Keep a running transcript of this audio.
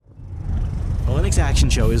Linux Action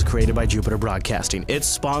Show is created by Jupiter Broadcasting. It's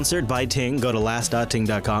sponsored by Ting. Go to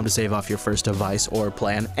last.ting.com to save off your first device or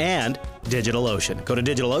plan. And DigitalOcean. Go to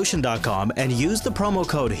digitalocean.com and use the promo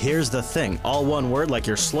code Here's the Thing, all one word like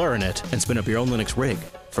you're slurring it, and spin up your own Linux rig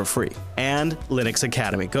for free. And Linux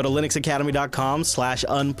Academy. Go to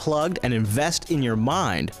linuxacademy.com/unplugged and invest in your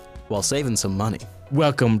mind while saving some money.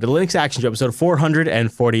 Welcome to the Linux Action Show, episode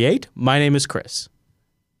 448. My name is Chris.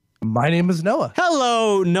 My name is Noah.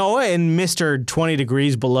 Hello, Noah, in Mr. 20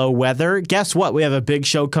 degrees below weather. Guess what? We have a big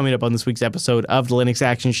show coming up on this week's episode of the Linux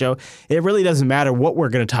Action Show. It really doesn't matter what we're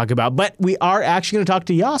going to talk about, but we are actually going to talk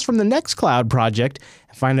to Jos from the NextCloud project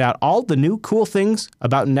and find out all the new cool things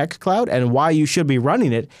about NextCloud and why you should be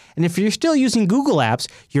running it. And if you're still using Google Apps,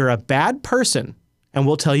 you're a bad person, and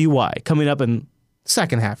we'll tell you why. Coming up in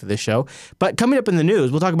second half of this show. But coming up in the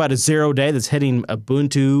news, we'll talk about a 0-day that's hitting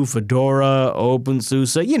Ubuntu, Fedora,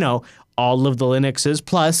 OpenSUSE, you know, all of the Linuxes,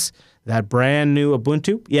 plus that brand new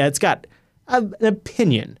Ubuntu. Yeah, it's got an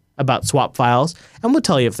opinion about swap files, and we'll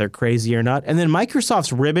tell you if they're crazy or not. And then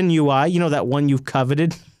Microsoft's Ribbon UI, you know, that one you've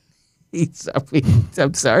coveted.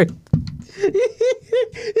 I'm sorry. Yeah,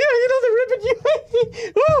 you know the Ribbon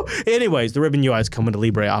UI. Woo! Anyways, the Ribbon UI is coming to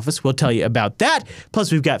LibreOffice. We'll tell you about that.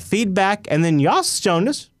 Plus, we've got feedback, and then Jos joined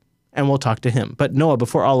us, and we'll talk to him. But Noah,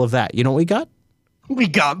 before all of that, you know what we got? We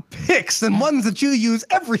got picks and ones that you use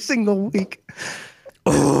every single week.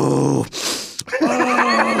 Ooh.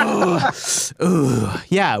 Ooh.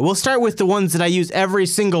 Yeah, we'll start with the ones that I use every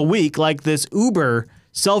single week, like this Uber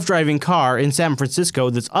self-driving car in San Francisco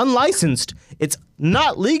that's unlicensed. It's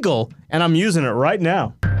not legal, and I'm using it right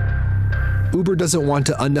now. Uber doesn't want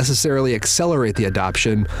to unnecessarily accelerate the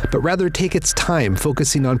adoption, but rather take its time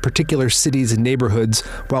focusing on particular cities and neighborhoods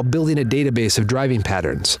while building a database of driving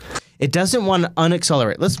patterns. It doesn't want to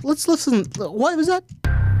unaccelerate. Let's listen. What was that?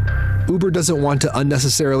 Uber doesn't want to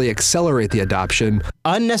unnecessarily accelerate the adoption.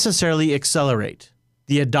 Unnecessarily accelerate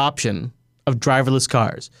the adoption of driverless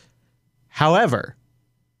cars. However,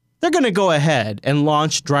 they're going to go ahead and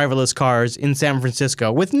launch driverless cars in San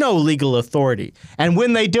Francisco with no legal authority. And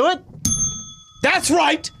when they do it, that's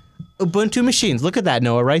right, Ubuntu machines. Look at that,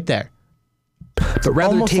 Noah, right there. But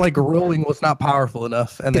rather almost like rolling was not powerful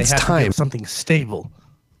enough, and they had to have something stable.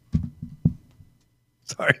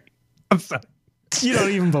 Sorry. I'm sorry. You don't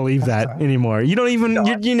even believe that anymore. You don't even,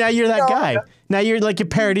 now you're that guy. Now you're like a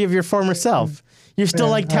parody of your former self. You're still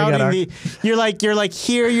like touting you're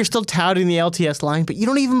here, you're still touting the LTS line, but you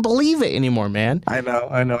don't even believe it anymore, man. I know.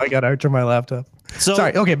 I got Archer my laptop. So,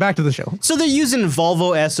 sorry, okay, back to the show. So they're using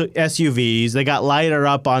Volvo SUVs, they got LiDAR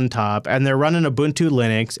up on top, and they're running Ubuntu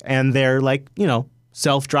Linux, and they're like, you know,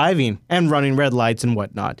 self-driving and running red lights and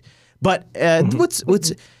whatnot. But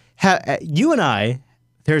you and I,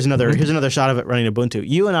 here's another shot of it running Ubuntu.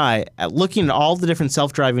 You and I, looking at all the different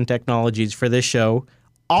self-driving technologies for this show,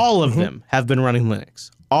 all of them have been running Linux.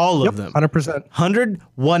 All of them. 100%.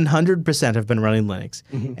 100% have been running Linux.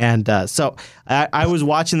 And so I was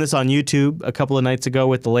watching this on YouTube a couple of nights ago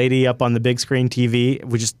with the lady up on the big screen TV.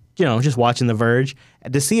 We're just watching The Verge.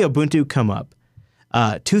 To see Ubuntu come up,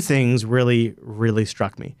 two things really, really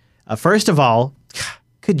struck me. First of all,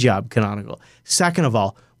 good job, Canonical. Second of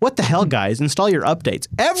all, what the hell, guys? Install your updates.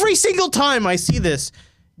 Every single time I see this,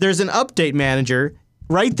 there's an update manager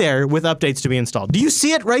right there with updates to be installed. Do you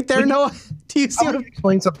see it right there, Noah? Do you see it? I'm going to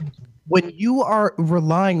explain something. When you are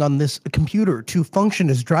relying on this computer to function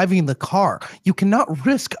as driving the car, you cannot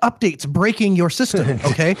risk updates breaking your system,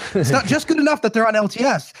 okay? It's not just good enough that they're on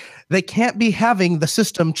LTS. They can't be having the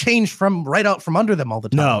system changed from right out from under them all the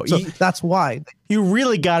time. No, so that's why. You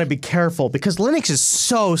really got to be careful because Linux is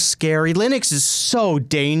so scary. Linux is so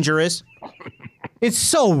dangerous. It's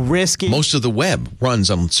so risky. Most of the web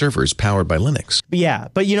runs on servers powered by Linux. Yeah,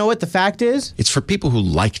 but you know what the fact is? It's for people who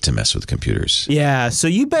like to mess with computers. Yeah, so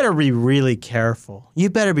you better be really careful.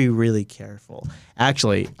 You better be really careful.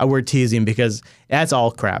 Actually, we're teasing because that's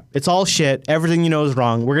all crap. It's all shit. Everything you know is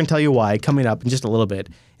wrong. We're going to tell you why coming up in just a little bit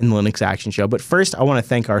in the Linux Action Show. But first, I want to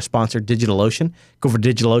thank our sponsor, DigitalOcean. Go over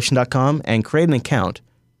to digitalocean.com and create an account.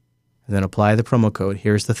 And then apply the promo code.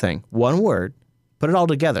 Here's the thing. One word. Put it all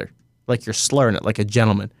together. Like you're slurring it like a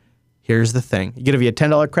gentleman. Here's the thing. You give you a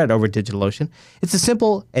 $10 credit over DigitalOcean. It's a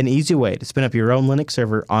simple and easy way to spin up your own Linux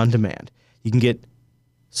server on demand. You can get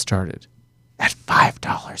started at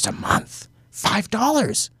 $5 a month.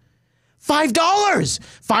 $5.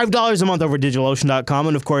 $5 a month over DigitalOcean.com.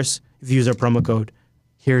 And of course, if you use our promo code,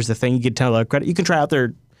 here's the thing. You get $10 credit. You can try out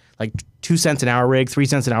their like 2 cents an hour rig, 3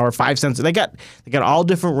 cents an hour, 5 cents. They got all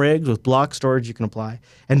different rigs with block storage you can apply.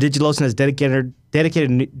 And DigitalOcean has dedicated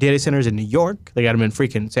data centers in New York. They got them in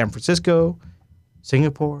freaking San Francisco,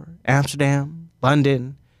 Singapore, Amsterdam,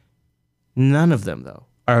 London, None of them, though,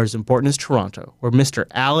 are as important as Toronto or Mr.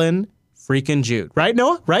 Alan freaking Jude. Right,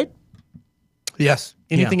 Noah? Right? Yes.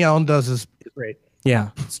 Anything Alan does is great.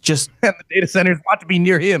 Yeah. It's just... And the data centers want to be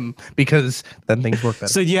near him because then things work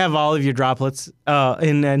better. So do you have all of your droplets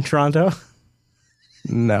in Toronto?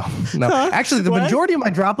 No. Actually, the majority of my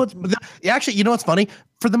droplets, actually, you know what's funny?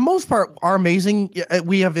 For the most part, are amazing.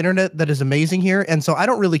 We have internet that is amazing here. And so I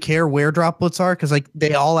don't really care where droplets are because like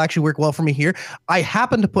they all actually work well for me here. I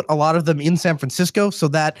happen to put a lot of them in San Francisco so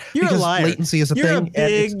that because latency is a thing.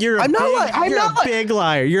 You're a big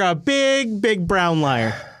liar. You're a big brown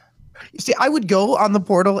liar. You see, I would go on the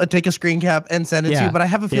portal and take a screen cap and send it to you, but I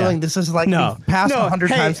have a feeling this is like we've passed 100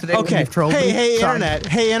 times today. Okay. When you've trolled me.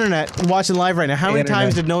 Hey, internet. I'm watching live right now. How many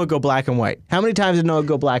times did Noah go black and white? How many times did Noah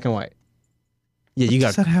go black and white? Yeah, you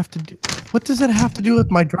got. What does that have to do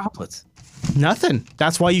with my droplets? Nothing.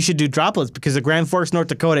 That's why you should do droplets because the Grand Forks, North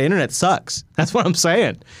Dakota internet sucks. That's what I'm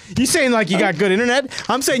saying. You saying like you got good internet?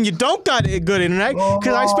 I'm saying you don't got good internet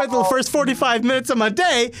because I spent the first 45 minutes of my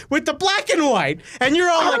day with the black and white, and you're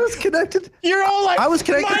all like, I was connected. You're all like, I was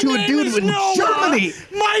connected to a dude in Germany.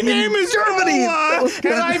 My name is Germany,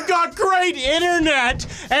 and I've got great internet,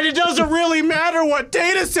 and it doesn't really matter what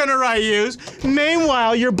data center I use.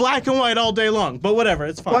 Meanwhile, you're black and white all day long. But whatever,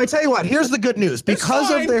 it's fine. Well, I tell you what. Here's the good news. Because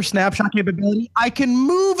of their snapshot capability, I can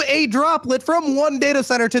move a droplet from one data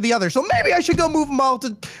center to the other. So maybe I should go move them all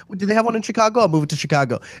to. Do they have one in Chicago? I'll move it to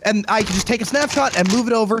Chicago, and I can just take a snapshot and move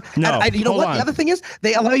it over. No, and you know what? on. The other thing is,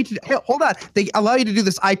 they allow you to hold on. They allow you to do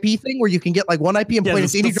this IP thing where you can get like one IP and point it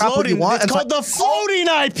to any droplet you want. It's called the floating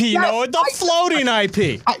IP. No, the floating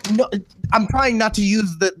IP. I'm trying not to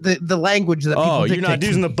use the language that people you're not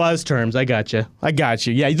using the buzz terms. I got you.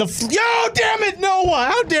 Yeah. Yo, damn it, Noah.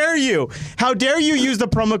 How dare you? How dare you use the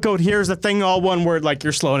promo code here's the thing, all one word like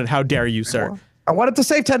you're slowing it. How dare you, sir? I wanted to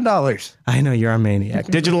save $10. I know you're a maniac.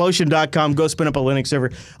 DigitalOcean.com. Go spin up a Linux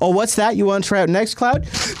server. Oh, what's that? You want to try out NextCloud?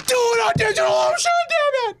 Do it on DigitalOcean,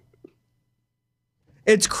 damn it.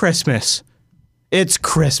 It's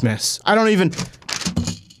Christmas. I don't even...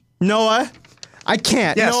 Noah... I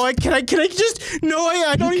can't. Yes. No, can I just? No,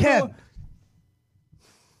 I don't even. Can.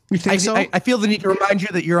 You think so? I feel the need to remind you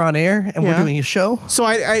that you're on air and we're doing a show. So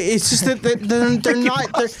it's just that they're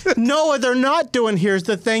not. Noah, they're not doing. Here's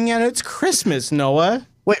the thing, and it's Christmas, Noah.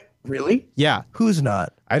 Wait, really? Yeah. Who's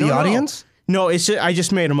not? I don't know. The audience? No, it's just, I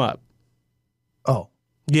just made them up. Oh.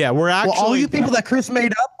 Yeah, we're actually. Well, all you people that Chris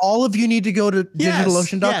made up, all of you need to go to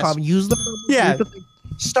DigitalOcean.com. Yes. Use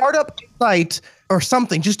start up a site or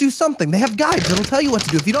something. Just do something. They have guides that'll tell you what to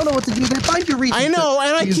do. If you don't know what to do, then find your reason. I know,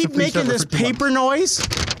 and I keep making this paper noise.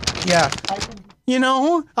 Yeah. You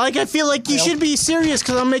know, like I feel like you should be serious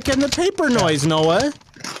because I'm making the paper noise, Noah.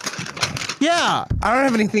 Yeah. I don't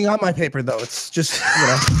have anything on my paper though. It's just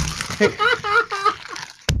Hey.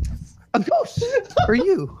 A ghost for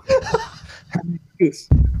you. Goose.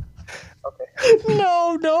 Okay.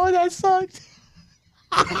 No, that sucked.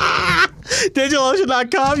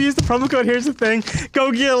 DigitalOcean.com. Use the promo code. Here's the thing.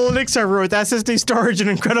 Go get a Linux server with SSD storage and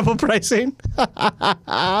incredible pricing.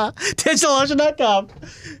 DigitalOcean.com.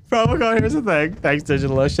 Promo code. Here's the thing. Thanks,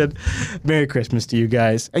 DigitalOcean. Merry Christmas to you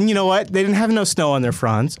guys. And you know what? They didn't have no snow on their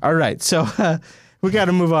fronds. All right, so we got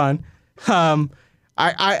to move on.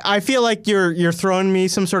 I feel like you're throwing me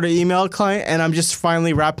some sort of email client, and I'm just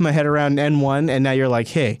finally wrapping my head around N1, and now you're like,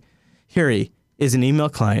 hey, here is an email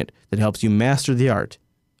client that helps you master the art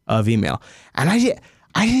of email. And I didn't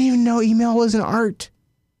even know email was an art.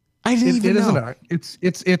 I didn't even know. It is an art.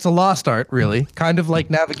 It's a lost art, really. Kind of like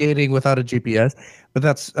navigating without a GPS, but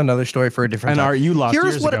that's another story for a different time. An art you lost years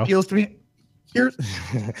ago. Here's what appeals to me. Here's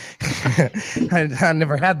I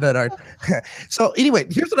never had that art. So anyway,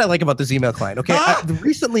 here's what I like about this email client. Okay,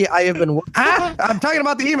 recently I have been. I'm talking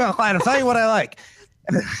about the email client. I'm telling you what I like.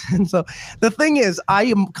 And so the thing is, I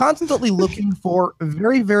am constantly looking for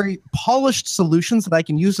very, very polished solutions that I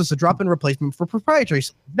can use as a drop-in replacement for proprietary.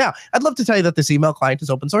 Now, I'd love to tell you that this email client is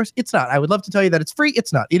open source. It's not. I would love to tell you that it's free.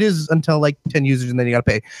 It's not. It is until like 10 users and then you got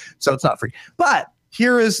to pay. So it's not free. But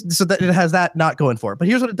so that it has that not going for it. But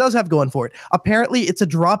here's what it does have going for it. Apparently, it's a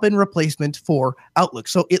drop-in replacement for Outlook.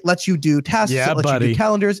 So it lets you do tasks. Yeah, it lets you do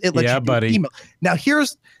calendars. It lets you do email. Now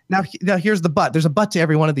here's the but. There's a but to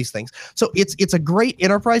every one of these things. So it's a great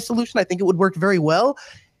enterprise solution. I think it would work very well.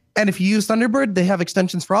 And if you use Thunderbird, they have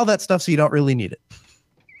extensions for all that stuff, so you don't really need it.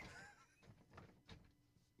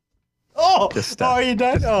 Oh, you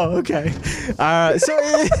done? Oh, okay. So.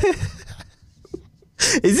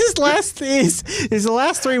 Is the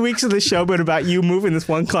last 3 weeks of the show been about you moving this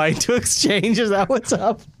one client to Exchange? Is that what's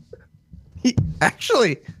up?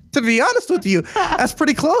 Actually, To be honest with you, that's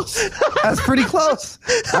pretty close. That's pretty close.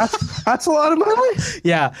 That's a lot of money.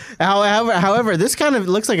 Yeah. However, this kind of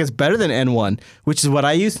looks like it's better than N1, which is what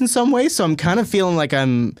I used in some ways. So I'm kind of feeling like I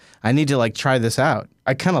need to like try this out.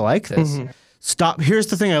 I kind of like this. Stop. Here's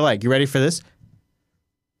the thing I like. You ready for this?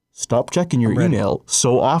 Stop checking your email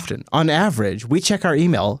so often. On average, we check our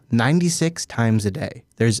email 96 times a day.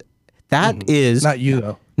 That is not you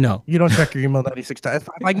though. No, you don't check your email 96 times. If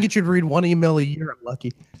I can get you to read one email a year, I'm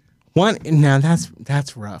lucky. Now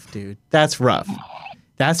that's rough, dude. That's rough.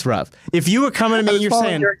 That's rough. If you were coming to me and you're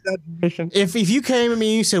saying, if you came to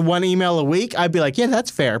me and you said one email a week, I'd be like, yeah,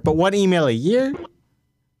 that's fair. But one email a year,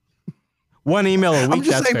 one email a week, I'm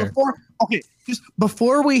just that's saying fair. Just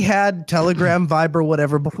before we had Telegram, Viber,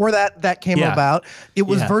 whatever, before that came about, it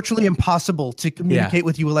was virtually impossible to communicate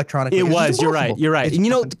with you electronically. It was. You're right. And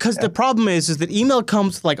you know, because the problem is that email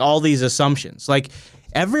comes with like all these assumptions. Like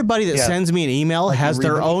everybody that sends me an email has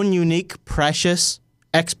their own unique, precious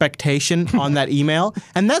expectation on that email,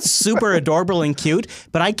 and that's super adorable and cute.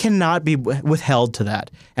 But I cannot be withheld to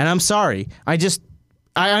that, and I'm sorry.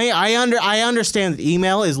 I understand that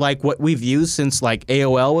email is like what we've used since like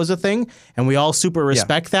AOL was a thing, and we all super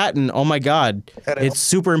respect that. And oh my God, it's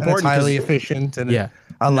super important. It's highly efficient, and it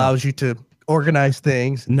allows you to organize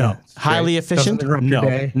things. No, highly efficient.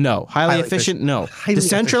 No, highly efficient. No,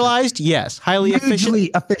 decentralized. Yes, highly efficient.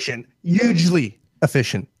 Hugely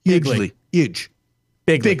efficient. Huge.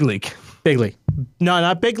 Big league. No,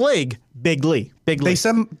 not big league. Big league. I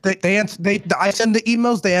send the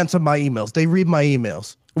emails. They answer my emails. They read my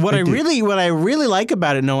emails. What I really like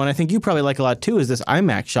about it, Noah, and I think you probably like a lot too, is this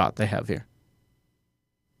iMac shot they have here.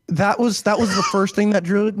 That was the first thing that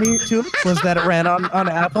drew me to it, was that it ran on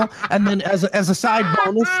Apple, and then as a side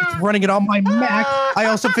bonus, running it on my Mac. I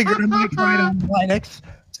also figured I might try it on Linux,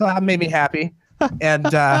 so that made me happy. And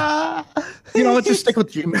let's just stick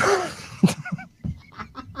with Gmail.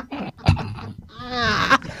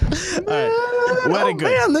 All right.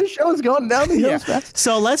 Man, this show's going down the hill fast.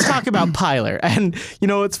 So let's talk about Pyler. And you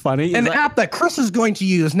know what's funny? An app that Chris is going to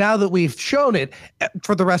use now that we've shown it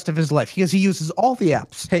for the rest of his life, because he uses all the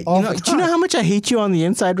apps. Hey, do you know how much I hate you on the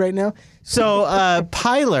inside right now? So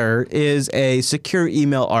Pyler is a secure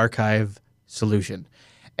email archive solution.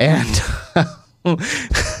 And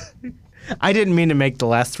I didn't mean to make the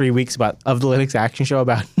last 3 weeks of the Linux Action Show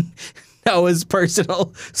about Noah's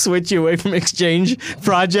personal switch away from Exchange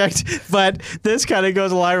project, but this kind of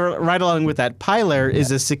goes right along with that. Pyler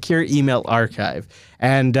is a secure email archive,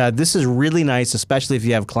 and this is really nice, especially if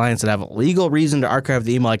you have clients that have a legal reason to archive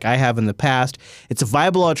the email like I have in the past. It's a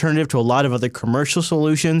viable alternative to a lot of other commercial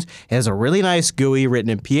solutions. It has a really nice GUI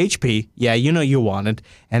written in PHP. Yeah, you know you want it.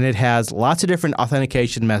 And it has lots of different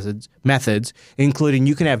authentication methods, including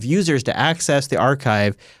you can have users to access the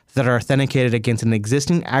archive that are authenticated against an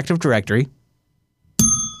existing Active Directory,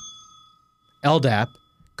 LDAP,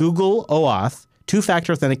 Google OAuth,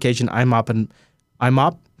 two-factor authentication, IMAP, and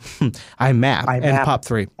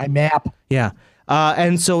POP3. IMAP. Yeah.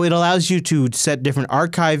 And so it allows you to set different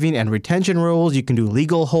archiving and retention rules. You can do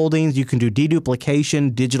legal holdings. You can do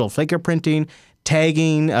deduplication, digital fingerprinting,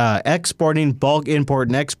 tagging, exporting, bulk import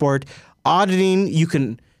and export, auditing. You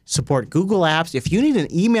can support Google Apps. If you need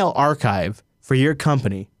an email archive for your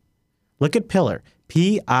company, look at Piler,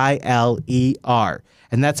 Piler,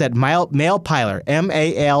 and that's at MailPyler,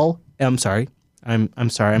 I'm sorry, I'm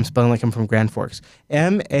spelling like I'm from Grand Forks,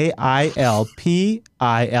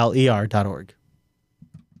 MailPiler.org.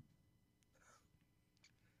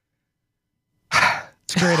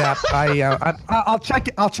 It's a great app.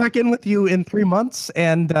 I'll check in with you in 3 months,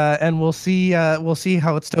 and we'll see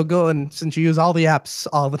how it's still going, since you use all the apps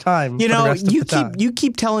all the time. You know, you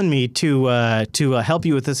keep telling me to help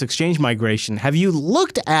you with this Exchange migration. Have you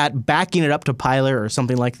looked at backing it up to Pyler or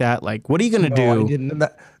something like that? Like, what are you going to do? I didn't.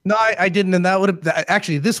 I didn't, and that would have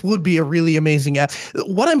actually. This would be a really amazing app.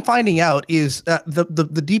 What I'm finding out is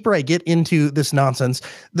the deeper I get into this nonsense,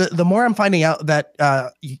 the more I'm finding out that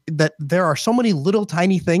that there are so many little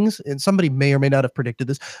tiny things, and somebody may or may not have predicted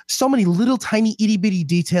this. So many little tiny itty bitty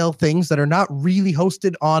detail things that are not really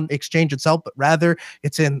hosted on Exchange itself, but rather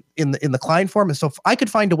it's in the client form. And so if I could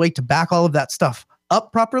find a way to back all of that stuff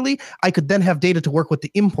up properly, I could then have data to work with to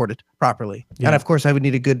import it properly. Yeah. And of course, I would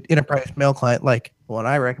need a good enterprise mail client like one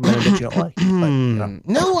I recommended that you don't like. But,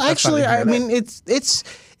 no, actually, I mean, it's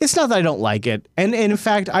not that I don't like it. And in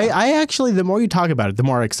fact, I actually, the more you talk about it, the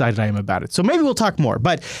more excited I am about it. So maybe we'll talk more.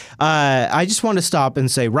 But I just want to stop and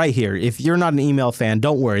say right here, if you're not an email fan,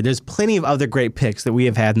 don't worry. There's plenty of other great picks that we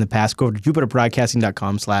have had in the past. Go over to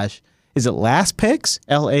jupiterbroadcasting.com/, is it last picks?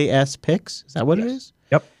 LAS picks? Is that what it is?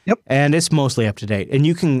 Yep. And it's mostly up to date. And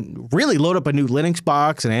you can really load up a new Linux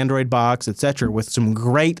box, an Android box, etc., with some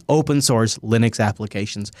great open source Linux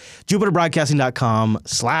applications.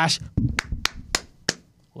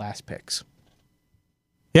 JupiterBroadcasting.com/lastpicks.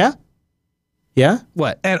 Yeah? Yeah?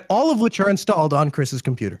 What? And all of which are installed on Chris's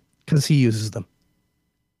computer because he uses them.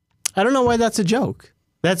 I don't know why that's a joke.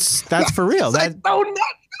 That's for real.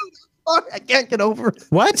 I can't get over it.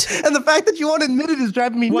 What? And the fact that you won't admit it is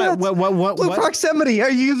driving me nuts. Blue proximity. Are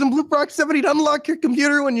you using Blue proximity to unlock your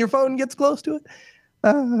computer when your phone gets close to it?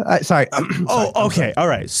 Sorry. Okay. All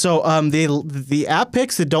right. So the app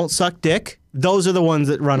picks that don't suck dick, those are the ones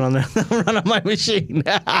that run on my machine.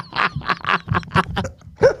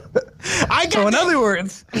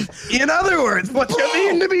 In other words, what you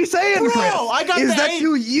mean to be saying, Chris, is that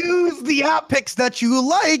you use the app picks that you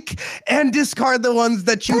like and discard the ones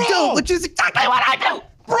that you don't, which is exactly what I do.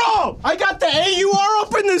 Bro, I got the AUR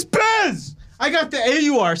up in this biz. I got the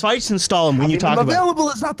AUR, so I just install them when you talk about it. Available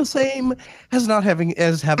is not the same as having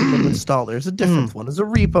them installed. There's a difference. One is a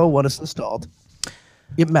repo, one is installed.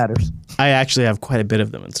 It matters. I actually have quite a bit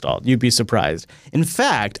of them installed. You'd be surprised. In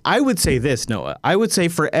fact, I would say this, Noah. I would say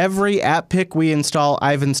for every app pick we install,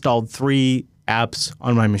 I've installed 3 apps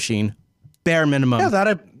on my machine. Bare minimum. Yeah,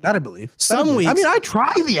 that I believe. Some weeks. I mean, I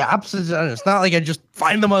try the apps. It's not like I just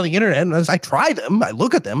find them on the internet. I try them. I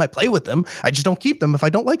look at them. I play with them. I just don't keep them if I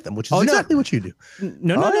don't like them, which is exactly what you do.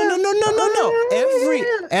 No.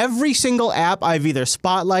 Every single app I've either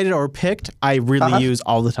spotlighted or picked, I really use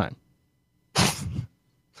all the time.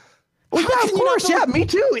 Well, yeah, of course. Yeah, me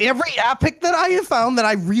too. Every app pick that I have found that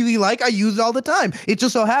I really like, I use all the time. It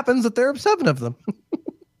just so happens that there are 7 of them.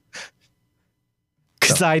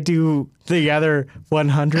 Because I do the other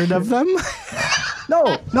 100 of them?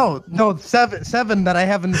 No. 7 that I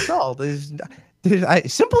haven't installed.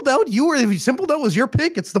 Simple Note was your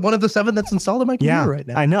pick. It's the one of the 7 that's installed on my computer right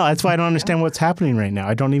now. I know. That's why I don't understand what's happening right now.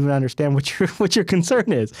 I don't even understand what your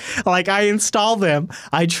concern is. Like, I install them,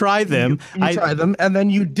 I try them. You try them, and then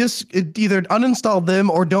you either uninstall them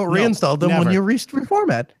or don't reinstall them when you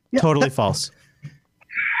reformat. Yeah. Totally false.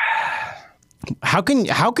 How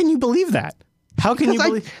can you believe that? How can you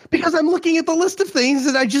believe? Because I'm looking at the list of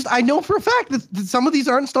things that I know for a fact that some of these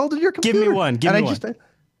are installed in your computer. Give me one.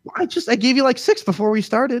 I gave you like 6 before we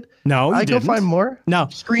started. No, I go find more. No.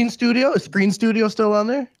 Screen Studio. Is Screen Studio still on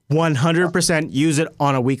there? 100% use it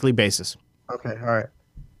on a weekly basis. Okay. All right.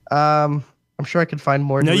 I'm sure I could find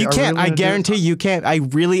more. No, you can't. I guarantee you can't. I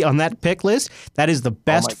really, on that pick list, that is the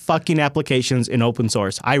best fucking applications in open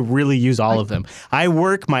source. I really use all of them. I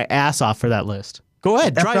work my ass off for that list. Go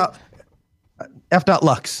ahead. Try it.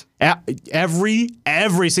 F.Lux. Every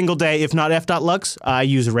single day, if not F.Lux, I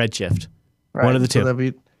use Redshift. Right. One of the two. I've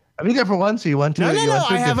been there for one, so you went to No.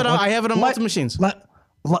 I have it on multiple machines.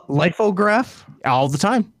 Lithograph? All the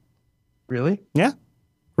time. Really? Yeah.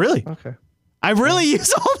 Really. Okay. I really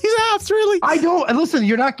use all these apps, really. I don't. And listen,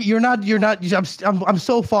 you're not. I'm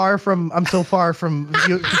so far from convincing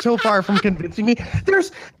me.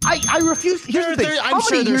 I refuse. Here's the thing. How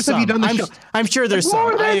many years have you done the show? I'm sure there's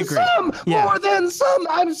some. I agree. More than some.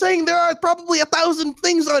 I'm saying there are probably 1,000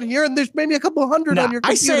 things on here, and there's maybe a couple hundred on your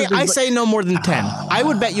computer. I say no more than 10. I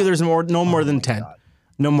would bet you there's no more than 10.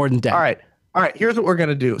 No more than 10. All right, here's what we're going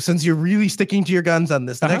to do. Since you're really sticking to your guns on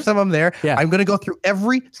this, the next time I'm there, I'm going to go through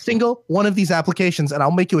every single one of these applications, and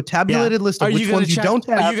I'll make you a tabulated list of which ones you don't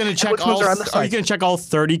have. Are you going to check all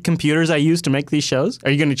 30 computers I use to make these shows?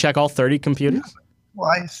 Are you going to check all 30 computers? Yeah.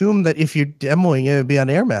 Well, I assume that if you're demoing it would be on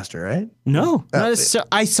Airmaster, right? No.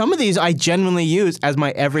 Some of these I genuinely use as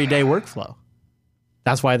my everyday workflow.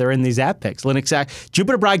 That's why they're in these app picks.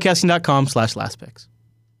 JupiterBroadcasting.com/lastpicks.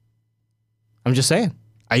 I'm just saying.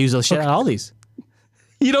 I use the shit out of all these.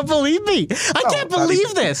 You don't believe me? I can't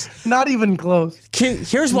believe this. Not even close.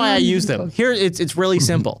 Here's why I use them. Here, it's really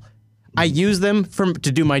simple. I use them to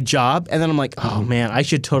do my job, and then I'm like, oh man, I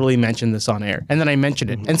should totally mention this on air. And then I mention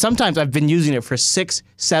it. And sometimes I've been using it for 6,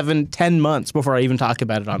 7, 10 months before I even talk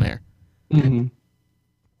about it on air. Mm-hmm.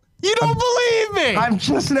 You don't believe me. I'm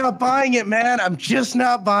just not buying it, man. I'm just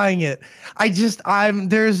not buying it.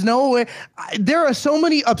 There's no way. There are so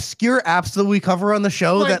many obscure apps that we cover on the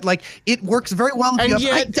show that it works very well. There's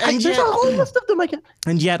a whole list of them.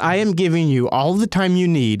 And yet I am giving you all the time you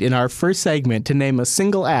need in our first segment to name a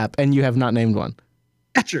single app, and you have not named one.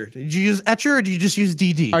 Etcher. Did you use Etcher or did you just use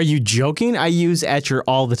DD? Are you joking? I use Etcher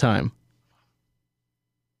all the time.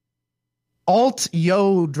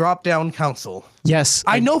 Alt-Yo drop-down console. Yes.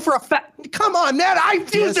 I know for a fact. Come on, man.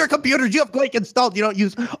 I've used their computers. You have Blake installed. You don't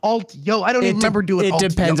use Alt-Yo. I don't even remember doing Alt-Yo. It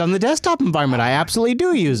depends on the desktop environment. I absolutely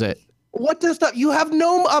do use it. What desktop? You have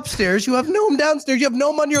GNOME upstairs. You have GNOME downstairs. You have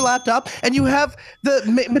GNOME on your laptop, and you have the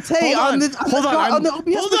Mate on the Hold on.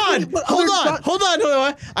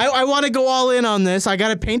 I want to go all in on this. I got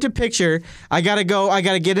to paint a picture. I got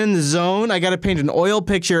to get in the zone. I got to paint an oil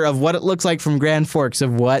picture of what it looks like from Grand Forks,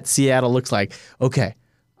 of what Seattle looks like. Okay.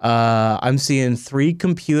 I'm seeing 3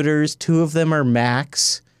 computers. 2 of them are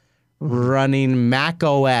Macs running Mac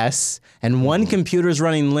OS, and 1 computer's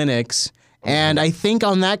running Linux. And I think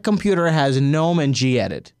on that computer it has GNOME and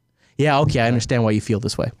gedit. Yeah, okay, I understand why you feel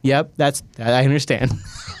this way. Yep, I understand.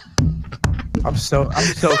 I'm so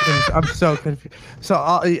confused. So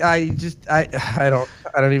I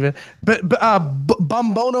don't even. But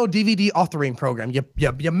Bumbono DVD authoring program. You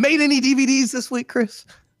made any DVDs this week, Chris?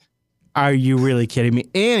 Are you really kidding me?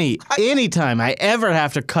 Anytime I ever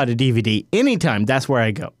have to cut a DVD, anytime, that's where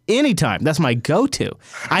I go. Anytime, that's my go-to.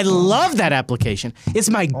 I love that application. It's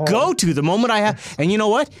my go-to the moment I have. And you know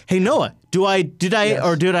what? Hey, Noah, did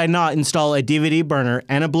I not install a DVD burner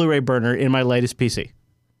and a Blu-ray burner in my latest PC?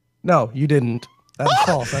 No, you didn't. That's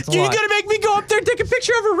false. That's a lie. You're going to make me go up there and take a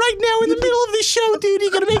picture of it right now in the middle of the show, dude.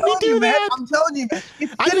 You're going to make me do that. I'm telling you, man.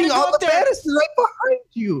 It's getting all the bannisters right behind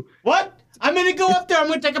you. What? I'm going to go up there. I'm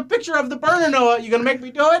going to take a picture of the burner, Noah. You going to make me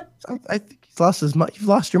do it? I think he's lost his mind. You've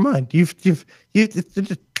lost your mind. You've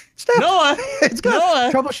stop. Noah. Noah.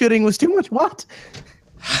 Troubleshooting was too much. What?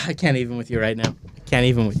 I can't even with you right now.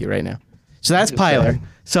 So that's Piler.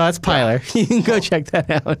 You can go check that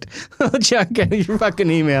out. Check out your fucking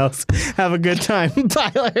emails. Have a good time,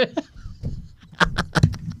 Piler.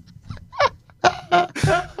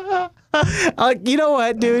 You know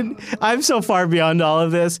what, dude? I'm so far beyond all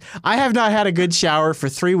of this. I have not had a good shower for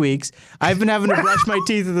 3 weeks. I've been having to brush my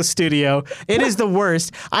teeth in the studio. It is the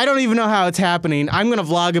worst. I don't even know how it's happening. I'm going to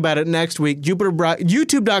vlog about it next week.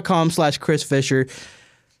 YouTube.com/Chris Fisher.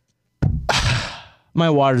 My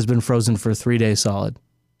water's been frozen for 3 days solid.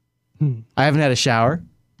 I haven't had a shower.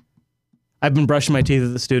 I've been brushing my teeth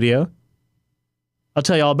at the studio. I'll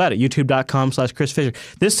tell you all about it. YouTube.com/Chris Fisher.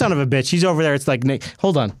 This son of a bitch, he's over there. It's like,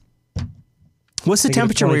 hold on. What's the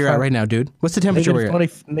temperature where you're at right now, dude? What's the temperature where you're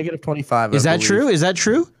at? Negative 25. Is that true? Is that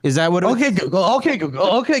true? Is that what it Okay, Google.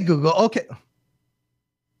 Okay.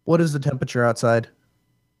 What is the temperature outside?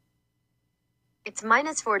 It's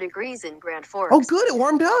 -4 degrees in Grand Forks. Oh, good. It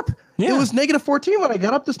warmed up. Yeah. It was -14 when I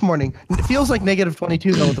got up this morning. It feels like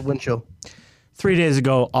 -22 though with the wind chill. 3 days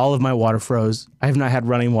ago, all of my water froze. I have not had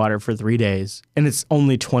running water for 3 days, and it's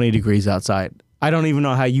only 20 degrees outside. I don't even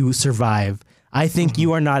know how you survive. I think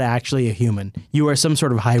you are not actually a human. You are some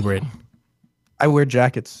sort of hybrid. I wear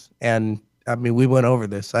jackets, and I mean, we went over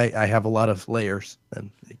this. I have a lot of layers,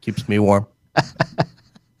 and it keeps me warm.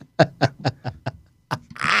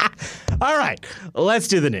 All right, let's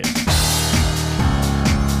do the news.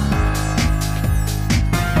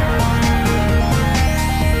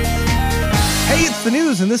 Hey, it's the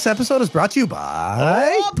news, and this episode is brought to you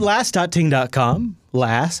by Last.ting.com.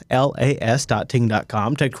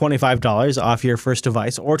 Las.ting.com. Take $25 off your first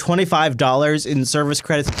device or $25 in service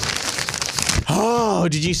credits. Oh,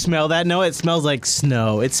 did you smell that? No, it smells like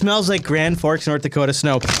snow. It smells like Grand Forks, North Dakota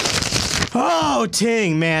snow. Oh,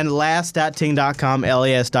 Ting, man. Last.ting.com,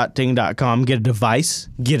 las.ting.com. Get a device.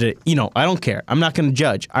 Get it. I don't care. I'm not going to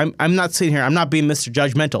judge. I'm not sitting here. I'm not being Mr.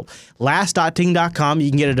 Judgmental. Last.ting.com. You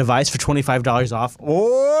can get a device for $25 off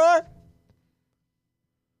or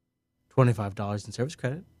 $25 in service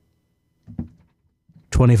credit.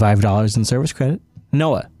 $25 in service credit.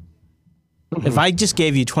 Noah, if I just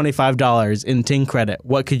gave you $25 in Ting credit,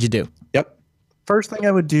 what could you do? Yep. First thing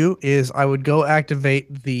I would do is I would go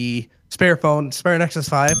activate the spare Nexus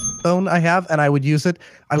 5 phone I have, and I would use it.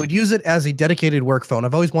 I would use it as a dedicated work phone.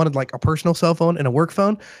 I've always wanted like a personal cell phone and a work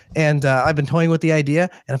phone, and I've been toying with the idea.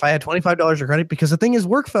 And if I had $25 of credit, because the thing is,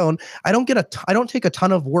 work phone, I don't take a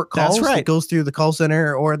ton of work calls. That's right. That goes through the call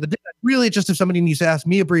center or really just if somebody needs to ask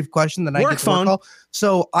me a brief question, then I get the work call.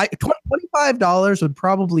 So $25 would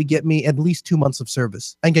probably get me at least 2 months of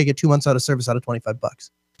service. I think I get 2 months out of service out of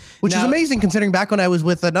 $25. Which is amazing considering back when I was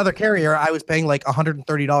with another carrier, I was paying like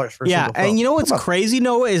 $130 for a single phone. Yeah, and you know what's crazy,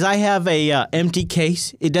 Noah, is I have a empty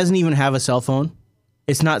case. It doesn't even have a cell phone.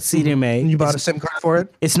 It's not CDMA. You bought a SIM card for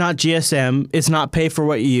it? It's not GSM. It's not pay for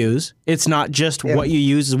what you use. It's not just what you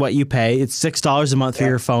use is what you pay. It's $6 a month for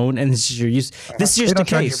your phone, and this is your use. This is just a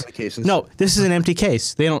case. No, this is an empty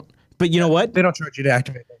case. They don't. But you know what? They don't charge you to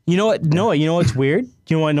activate it. You know what, Noah? You know what's weird?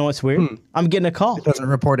 Do you want to know what's weird? I'm getting a call. It doesn't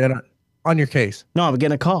report in on your case. No, I'm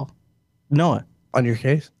getting a call. Noah. On your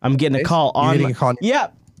case? I'm getting a call on. You're getting a call.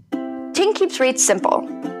 Yep. Ting keeps rates simple.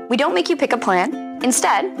 We don't make you pick a plan.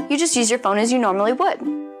 Instead, you just use your phone as you normally would.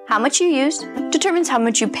 How much you use determines how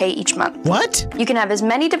much you pay each month. What? You can have as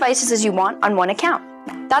many devices as you want on one account.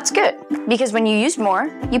 That's good, because when you use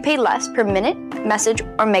more, you pay less per minute, message,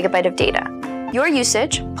 or megabyte of data. Your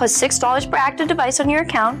usage, plus $6 per active device on your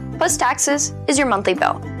account, plus taxes, is your monthly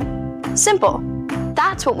bill. Simple.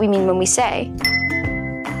 That's what we mean when we say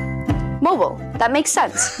mobile. That makes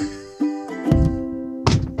sense.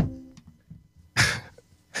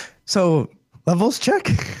 So, levels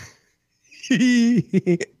check?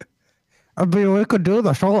 I mean, we could do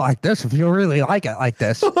the show like this if you really like it like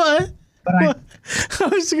this. What? But I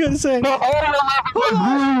was going to say.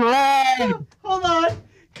 Hold on.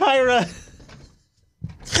 Kyra.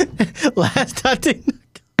 Last hunting.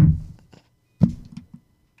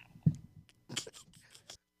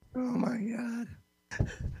 Oh my God.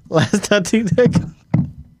 Last hunting.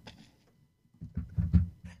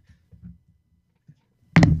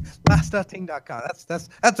 Last.ting.com.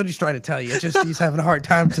 That's what he's trying to tell you. It's just he's having a hard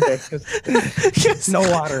time today because no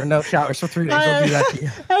water, no showers for 3 days. He'll do that to you.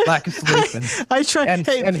 Lack of sleep. I try. And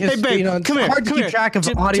his babe, on, come here. hard to keep track of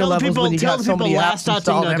audio levels when you got so many apps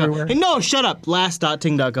installed everywhere. Hey, no, shut up.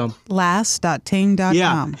 Last.ting.com.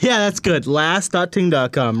 Last.ting.com. Yeah, that's good.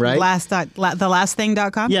 Last.ting.com, right?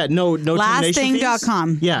 Thelastthing.com? Yeah, no termination fees.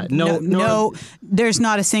 Lastthing.com. Yeah, no. There's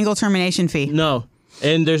not a single termination fee. No.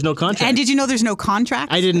 And there's no contract. And did you know there's no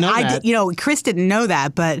contract? I didn't know that. Chris didn't know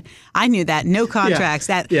that, but I knew that. No contracts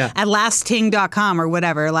at lastting.com or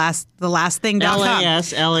whatever. Thelastthing.com.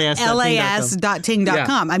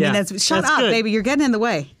 LAS.ting.com. Yeah, I mean, shut up, good. baby. You're getting in the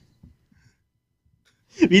way.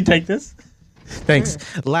 You take this? Thanks.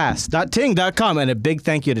 Last.ting.com. And a big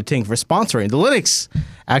thank you to Ting for sponsoring the Linux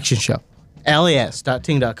Action Show.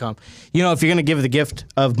 LAS.ting.com. You know, if you're going to give the gift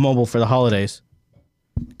of mobile for the holidays,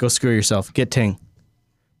 go screw yourself. Get Ting.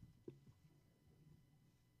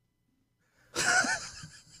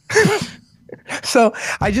 So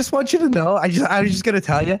I just want you to know, I'm just going to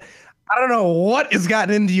tell you, I don't know what has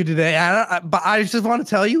gotten into you today, but I just want to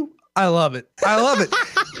tell you, I love it. I love it.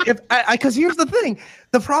 Because here's the thing.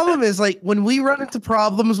 The problem is, like, when we run into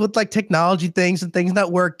problems with like technology things and things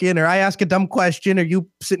not working, or I ask a dumb question, or you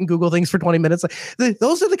sit and Google things for 20 minutes,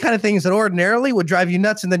 those are the kind of things that ordinarily would drive you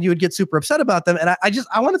nuts, and then you would get super upset about them. And I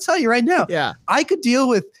want to tell you right now, I could deal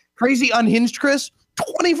with crazy unhinged Chris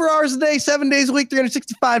 24 hours a day, 7 days a week,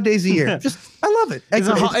 365 days a year. I love it. It's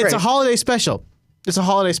a holiday special. It's a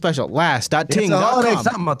holiday special. Last.ting.com. It's a holiday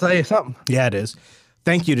something, I'll tell you something. Yeah, it is.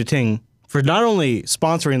 Thank you to Ting for not only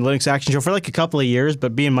sponsoring the Linux Action Show for like a couple of years,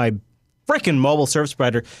 but being my freaking mobile service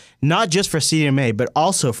provider, not just for CDMA, but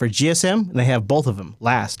also for GSM. And they have both of them.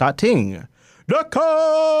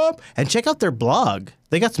 Last.ting.com. And check out their blog.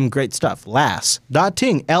 They got some great stuff.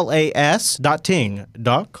 Last.ting. LAS.ting.com.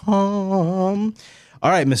 All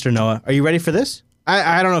right, Mr. Noah, are you ready for this?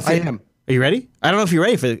 I don't know if I am. Are you ready? I don't know if you're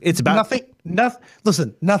ready for it. It's about nothing.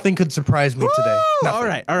 Listen, nothing could surprise me today. All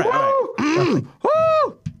right.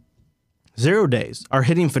 0 days are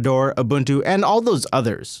hitting Fedora, Ubuntu, and all those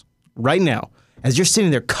others right now as you're sitting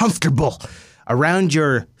there comfortable around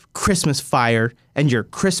your Christmas fire and your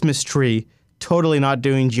Christmas tree, totally not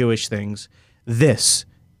doing Jewish things. This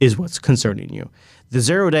is what's concerning you. The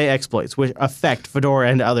 0-day exploits, which affect Fedora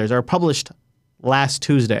and others, are published last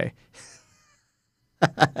Tuesday.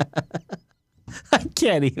 I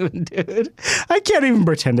can't even, dude. I can't even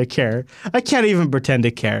pretend to care.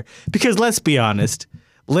 Because let's be honest,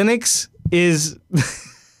 Linux is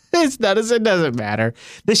it doesn't matter.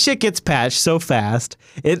 The shit gets patched so fast.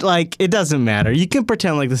 It doesn't matter. You can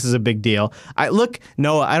pretend like this is a big deal.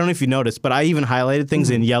 Noah, I don't know if you noticed, but I even highlighted things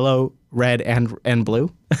in yellow, red, and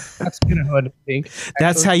blue. That's gonna go into pink.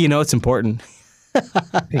 That's how you know it's important.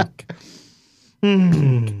 Pink.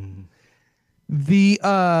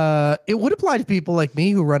 It would apply to people like me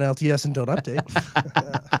who run LTS and don't update.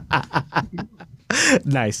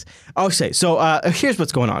 Nice. Okay, so here's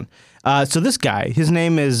what's going on. So this guy, his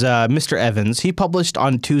name is Mr. Evans. He published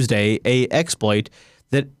on Tuesday a exploit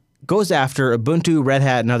that goes after Ubuntu, Red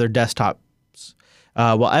Hat, and other desktops.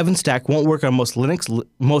 While Evans Stack won't work on most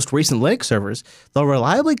recent Linux servers, they'll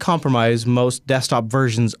reliably compromise most desktop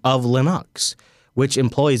versions of Linux, which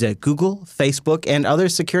employees at Google, Facebook, and other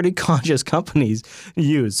security-conscious companies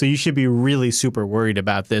use. So you should be really super worried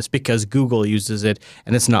about this because Google uses it,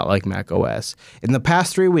 and it's not like Mac OS. In the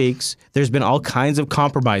past 3 weeks, there's been all kinds of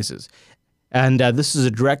compromises. And this is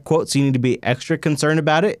a direct quote, so you need to be extra concerned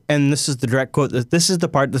about it. And this is the direct quote. This is the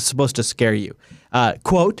part that's supposed to scare you.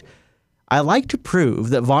 Quote, "I like to prove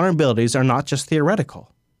that vulnerabilities are not just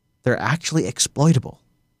theoretical. They're actually exploitable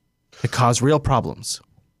to cause real problems."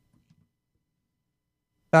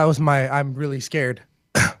 That was my I'm really scared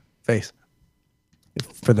face.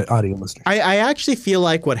 For the audio listeners. I actually feel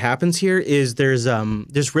like what happens here is there's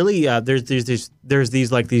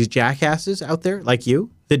these jackasses out there like you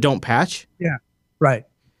that don't patch. Yeah. Right.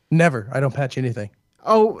 Never. I don't patch anything.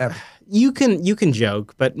 Oh, Ever. you can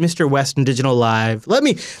joke, but Mr. Western Digital Live. Let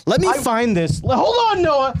me find this. Hold on,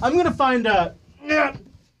 Noah. I'm gonna find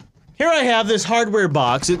Here I have this hardware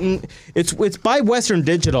box. It's by Western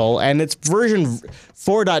Digital, and it's version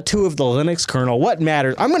 4.2 of the Linux kernel. What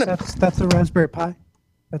matters? That's a Raspberry Pi.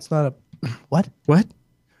 That's not a what? What?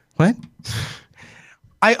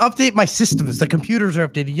 I update my systems. The computers are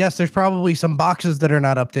updated. Yes, there's probably some boxes that are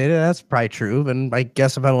not updated. That's probably true. And I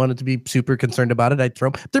guess if I wanted to be super concerned about it, I'd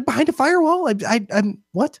throw them. They're behind a firewall. I'm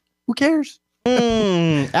what? Who cares?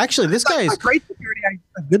 Actually, this guy is great security. I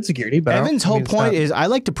have good security. But Evan's whole point is I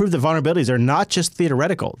like to prove that vulnerabilities are not just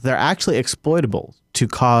theoretical; they're actually exploitable to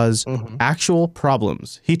cause actual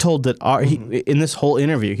problems. He told that in this whole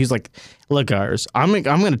interview, he's like, "Look, guys, I'm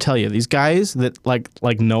going to tell you, these guys that like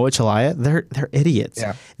Noah Chalaya, they're idiots.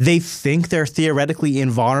 Yeah. They think they're theoretically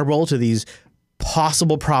invulnerable to these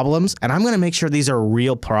possible problems, and I'm going to make sure these are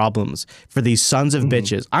real problems for these sons of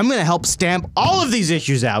bitches. I'm going to help stamp all of these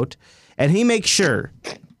issues out." And he makes sure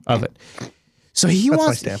of it. So he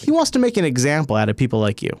wants to make an example out of people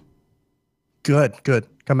like you. Good.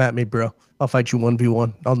 Come at me, bro. I'll fight you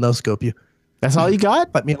 1v1. I'll no-scope you. That's all you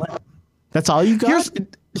got? Let me alone. That's all you got?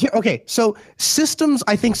 Okay, so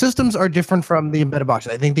I think systems are different from the embedded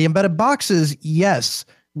boxes. I think the embedded boxes, yes,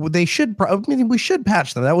 we should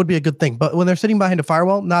patch them. That would be a good thing. But when they're sitting behind a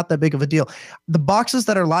firewall, not that big of a deal. The boxes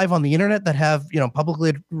that are live on the internet that have,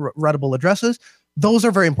 publicly readable addresses, those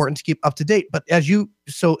are very important to keep up to date. But as you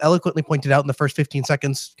so eloquently pointed out in the first 15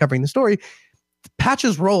 seconds covering the story,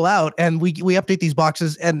 patches roll out and we update these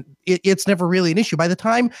boxes, and it's never really an issue. By the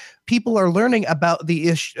time people are learning about the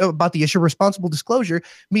issue, responsible disclosure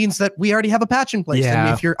means that we already have a patch in place. Yeah.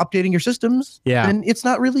 And if you're updating your systems, then it's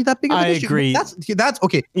not really that big of an issue. I agree. That's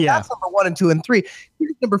okay. Yeah. That's number 1 and 2 and 3.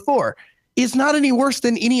 Here's number 4. Is not any worse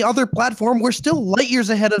than any other platform. We're still light years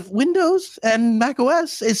ahead of Windows and Mac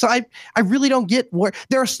OS. So I really don't get where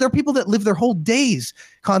there are people that live their whole days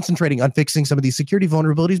concentrating on fixing some of these security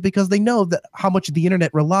vulnerabilities because they know that how much the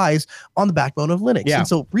internet relies on the backbone of Linux. Yeah. And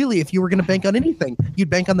so really, if you were going to bank on anything, you'd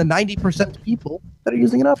bank on the 90% of people that are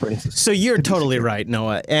using an operating system. So you're totally right,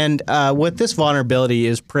 Noah. And what this vulnerability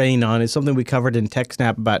is preying on is something we covered in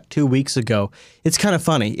TechSnap about 2 weeks ago. It's kind of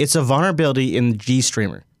funny. It's a vulnerability in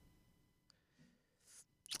GStreamer.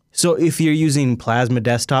 So if you're using Plasma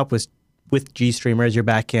Desktop with GStreamer as your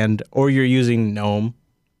backend, or you're using GNOME,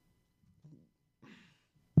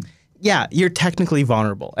 yeah, you're technically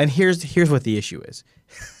vulnerable. And here's what the issue is.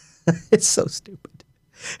 It's so stupid.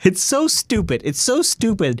 It's so stupid. It's so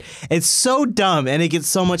stupid. It's so dumb, and it gets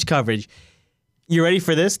so much coverage. You ready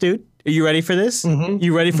for this, dude? Are you ready for this?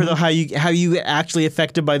 You ready for how you get actually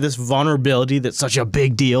affected by this vulnerability that's such a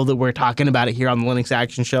big deal that we're talking about it here on the Linux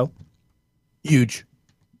Action Show? Huge.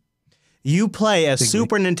 You play a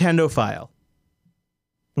Super Nintendo file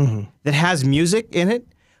that has music in it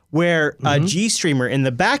where a GStreamer in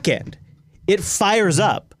the back end, it fires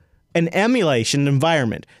up an emulation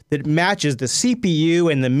environment that matches the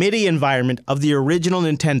CPU and the MIDI environment of the original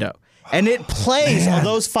Nintendo. And it plays all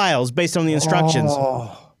those files based on the instructions.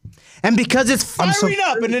 And because it's firing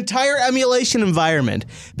up an entire emulation environment,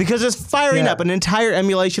 it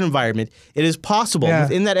is possible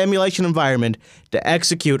within that emulation environment to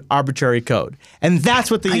execute arbitrary code. And that's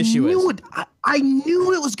what the issue is. I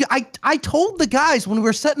knew it was good. I told the guys when we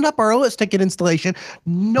were setting up our OS Ticket installation,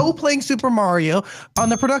 no playing Super Mario on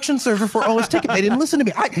the production server for OS Ticket. They didn't listen to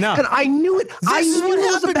me. And I knew it. I knew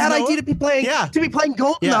it was a bad idea to be playing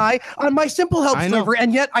GoldenEye on my Simple Help server,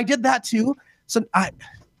 and yet I did that too. So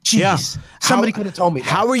Jeez, somebody could have told me that.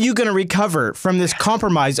 How are you going to recover from this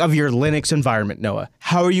compromise of your Linux environment, Noah?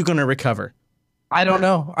 How are you going to recover? I don't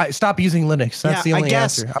know. Stop using Linux. That's the only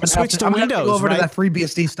answer. I'm switch to Windows. Go over to that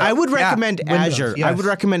FreeBSD stuff. I would recommend Azure. I would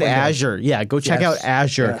recommend Azure. Yeah, go check out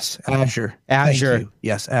Azure. Yes, Azure. Azure.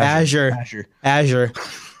 Yes, Azure.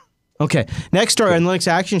 Okay, next story on Linux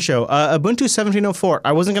Action Show. Ubuntu 17.04.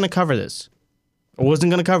 I wasn't going to cover this.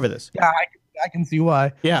 Yeah, I can see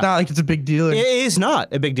why. Yeah. It's not like it's a big deal. It is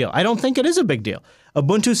not a big deal. I don't think it is a big deal.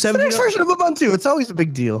 Ubuntu 17.04. The next version of Ubuntu. It's always a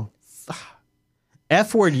big deal.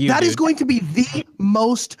 F-word you. That is going to be the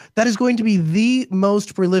most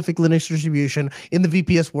prolific Linux distribution in the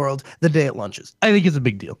VPS world the day it launches. I think it's a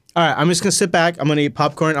big deal. All right, I'm just gonna sit back. I'm gonna eat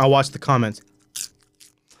popcorn. I'll watch the comments.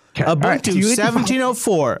 Okay. Ubuntu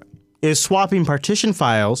 17.04 is swapping partition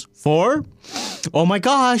files for. Oh my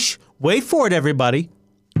gosh! Wait for it, everybody.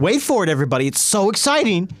 It's so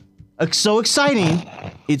exciting.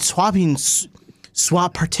 It's swapping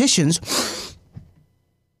swap partitions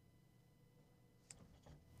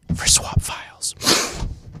for swap files.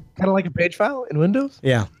 Kind of like a page file in Windows.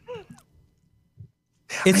 Yeah.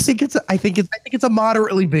 I think it's a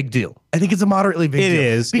moderately big deal. It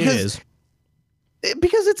is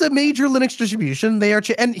because it's a major Linux distribution. They are,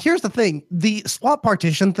 and here's the thing: the swap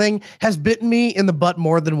partition thing has bitten me in the butt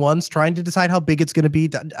more than once, trying to decide how big it's going to be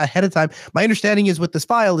ahead of time. My understanding is with this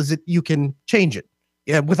file is that you can change it,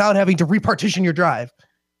 without having to repartition your drive.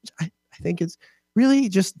 I think it's really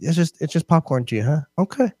just popcorn to you, huh?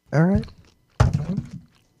 Okay, all right.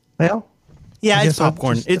 Well, yeah, it's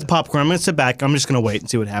popcorn. It's popcorn. I'm gonna sit back. I'm just gonna wait and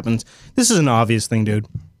see what happens. This is an obvious thing, dude.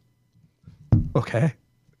 Okay.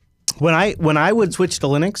 When I would switch to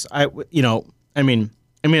Linux,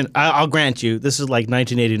 I'll grant you this is like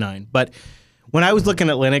 1989, but when I was looking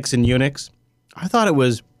at Linux and Unix, I thought it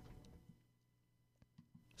was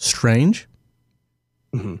strange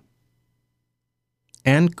and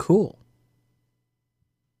cool.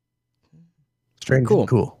 Strange and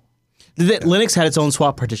cool. That Linux had its own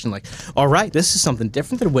swap partition. Like, all right, this is something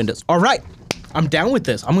different than Windows. All right, I'm down with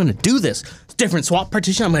this. I'm going to do this. It's different swap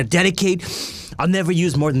partition. I'm going to dedicate. I'll never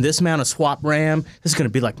use more than this amount of swap RAM. This is going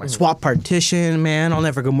to be like my swap partition, man. I'll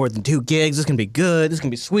never go more than 2 gigs. This is going to be good. This is going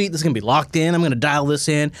to be sweet. This is going to be locked in. I'm going to dial this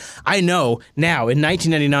in. I know now in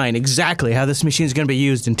 1999 exactly how this machine is going to be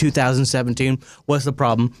used in 2017. What's the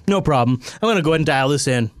problem? No problem. I'm going to go ahead and dial this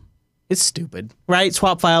in. It's stupid, right?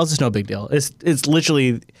 Swap files is no big deal. It's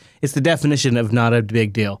literally, it's the definition of not a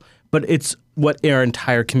big deal. But it's what our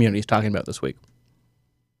entire community is talking about this week.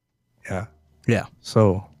 Yeah. Yeah.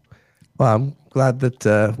 So, well, I'm glad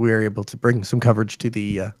that we were able to bring some coverage to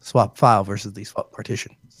the swap file versus the swap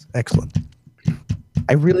partition. Excellent.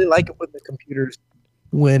 I really like it when the computers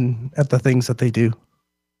win at the things that they do.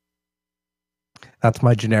 That's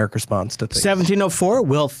my generic response to things. 1704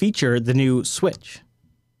 will feature the new switch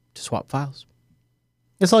to swap files.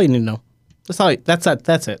 That's all you need to know. That's it.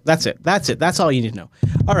 That's all you need to know.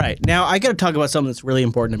 All right, now I got to talk about something that's really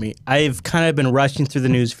important to me. I've kind of been rushing through the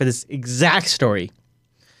news for this exact story.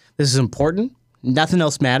 This is important. Nothing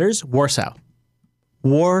else matters. Warsaw.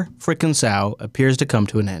 War frickin' Sow appears to come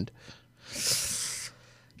to an end.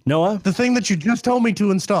 Noah? The thing that you just told me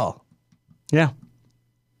to install. Yeah.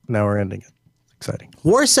 Now we're ending it. Exciting.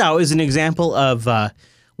 Warsaw is an example of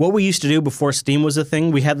what we used to do before Steam was a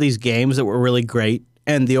thing. We had these games that were really great,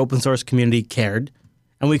 and the open source community cared.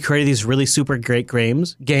 And we created these really super great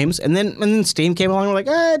games. And then Steam came along and we're like,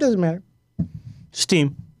 it doesn't matter.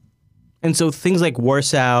 Steam. And so things like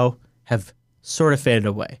Warsaw have sort of faded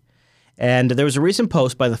away. And there was a recent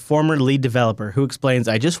post by the former lead developer who explains,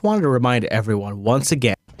 I just wanted to remind everyone once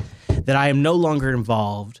again that I am no longer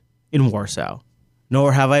involved in Warsaw,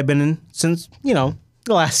 nor have I been since, the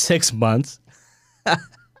last 6 months.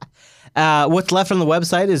 What's left on the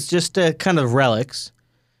website is just kind of relics.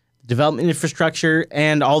 Development infrastructure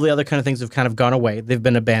and all the other kind of things have kind of gone away. They've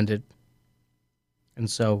been abandoned. And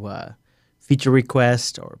so feature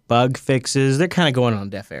requests or bug fixes, they're kind of going on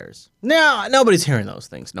deaf ears. No, nobody's hearing those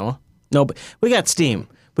things, Noah. Nobody. We got Steam.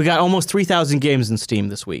 We got almost 3,000 games in Steam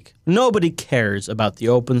this week. Nobody cares about the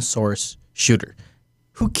open source shooter.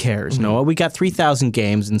 Who cares, Noah? We got 3,000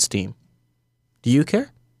 games in Steam. Do you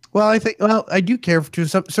care? Well, I do care to a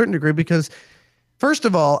certain degree because, first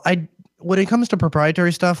of all, when it comes to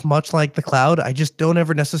proprietary stuff, much like the cloud, I just don't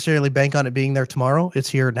ever necessarily bank on it being there tomorrow. It's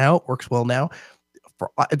here now. It works well now.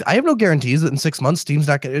 I have no guarantees that in 6 months, Steam's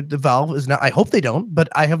not going to, Valve is not, I hope they don't, but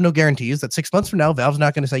I have no guarantees that 6 months from now, Valve's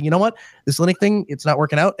not going to say, you know what, this Linux thing, it's not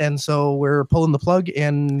working out. And so we're pulling the plug.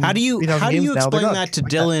 And how do you explain that to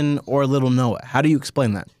Dylan or little Noah? How do you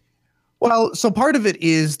explain that? Well, so part of it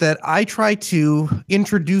is that I try to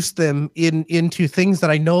introduce them into things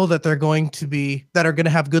that I know that they're going to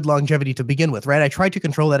have good longevity to begin with, right? I try to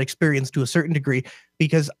control that experience to a certain degree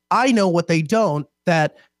because I know what they don't,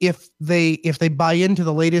 that if they buy into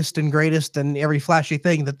the latest and greatest and every flashy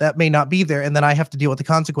thing, that may not be there, and then I have to deal with the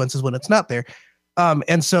consequences when it's not there.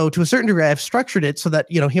 And so to a certain degree, I've structured it so that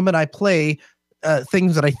him and I play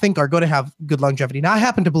things that I think are going to have good longevity. Now, I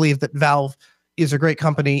happen to believe that Valve is a great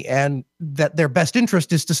company and that their best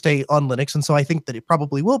interest is to stay on Linux. And so I think that it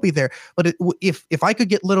probably will be there. But if I could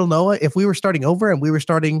get little Noah, if we were starting over and we were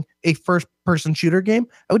starting a first-person shooter game,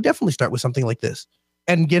 I would definitely start with something like this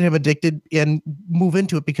and get him addicted and move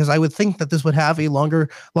into it because I would think that this would have a longer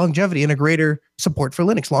longevity and a greater support for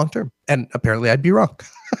Linux long-term. And apparently I'd be wrong.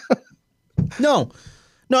 No,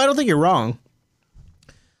 I don't think you're wrong.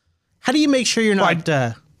 How do you make sure you're not...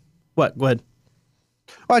 what? Go ahead.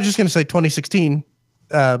 Well, I was just going to say 2016,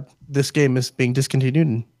 this game is being discontinued,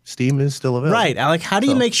 and Steam is still available. Right, Alec. How do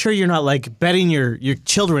you make sure you're not like betting your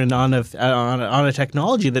children on a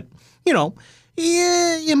technology that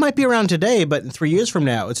it might be around today, but 3 years from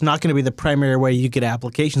now, it's not going to be the primary way you get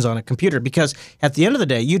applications on a computer? Because at the end of the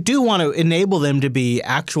day, you do want to enable them to be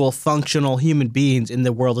actual functional human beings in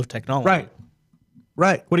the world of technology.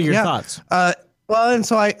 Right. What are your thoughts? Well, and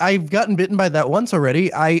so I've gotten bitten by that once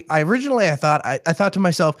already. I originally thought to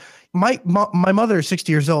myself, my mother is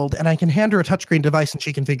 60 years old, and I can hand her a touchscreen device and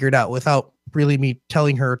she can figure it out without really me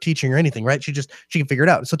telling her or teaching her anything, right? She can figure it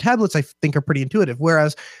out. So tablets, I think, are pretty intuitive.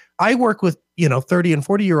 Whereas I work with 30 and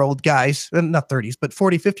 40-year-old guys, and not 30s, but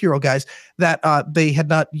 40, 50-year-old guys that they had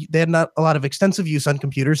not a lot of extensive use on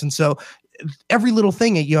computers, and so every little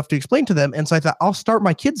thing you have to explain to them. And so I thought I'll start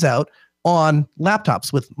my kids out on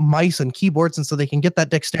laptops with mice and keyboards, and so they can get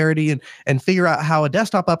that dexterity and figure out how a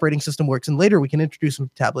desktop operating system works, and later we can introduce them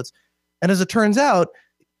to tablets. And as it turns out,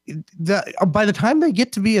 by the time they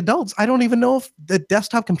get to be adults, I don't even know if the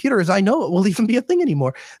desktop computer as I know it will even be a thing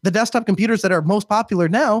anymore. The desktop computers that are most popular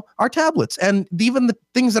now are tablets, and even the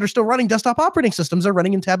things that are still running desktop operating systems are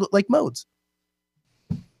running in tablet-like modes.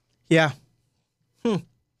 Yeah.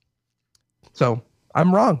 So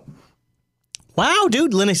I'm wrong. Wow,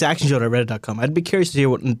 dude! LinuxActionShow.reddit.com. I'd be curious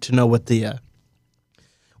to know what the.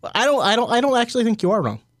 Well, I don't actually think you are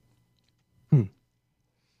wrong.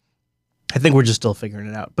 I think we're just still figuring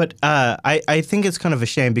it out. But I think it's kind of a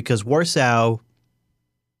shame because Warsaw,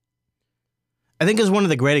 I think, is one of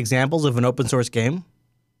the great examples of an open source game.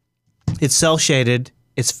 It's cell shaded.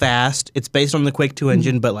 It's fast. It's based on the Quake 2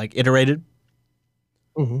 engine, but like iterated.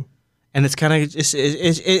 And it's kind of just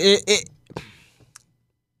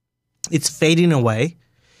it's fading away.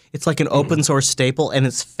 It's like an open source staple, and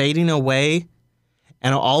it's fading away.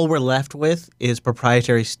 And all we're left with is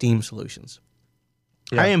proprietary Steam solutions.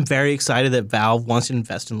 Yeah. I am very excited that Valve wants to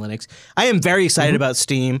invest in Linux. I am very excited about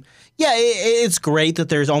Steam. Yeah, it's great that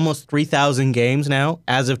there's almost 3,000 games now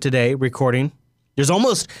as of today recording. There's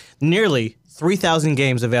almost nearly 3,000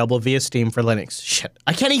 games available via Steam for Linux. Shit,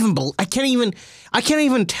 I can't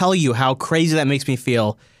even tell you how crazy that makes me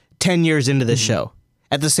feel 10 years into this show.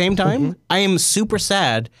 At the same time, I am super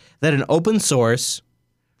sad that an open source,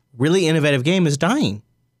 really innovative game is dying. Do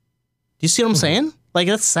you see what I'm saying? Like,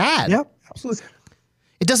 that's sad. Yeah, absolutely.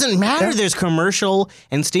 It doesn't matter there's commercial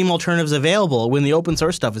and Steam alternatives available when the open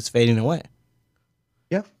source stuff is fading away.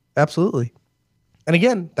 Yeah, absolutely. And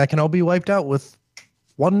again, that can all be wiped out with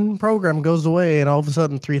one program goes away and all of a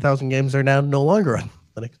sudden 3,000 games are now no longer on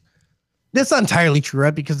Linux. That's not entirely true,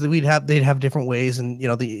 right? Because they'd have different ways, and the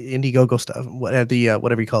Indiegogo stuff, whatever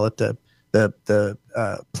you call it, the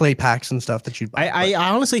play packs and stuff that you buy. I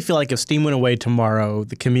honestly feel like if Steam went away tomorrow,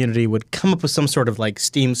 the community would come up with some sort of like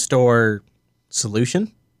Steam store solution,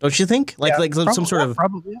 don't you think? Like some sort of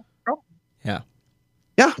probably. Yeah,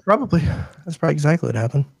 probably. That's probably exactly what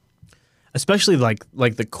happened. Especially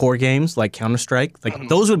like the core games like Counter-Strike, like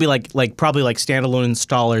those would be like probably like standalone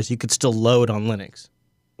installers you could still load on Linux.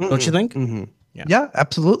 Don't you think? Yeah,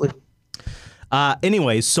 absolutely.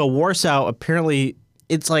 Anyways, so Warsaw apparently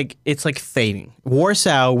it's like fading.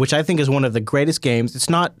 Warsaw, which I think is one of the greatest games, it's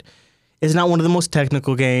not one of the most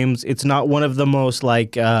technical games. It's not one of the most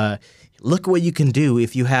like look what you can do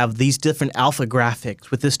if you have these different alpha graphics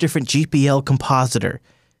with this different GPL compositor.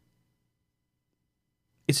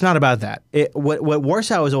 It's not about that. What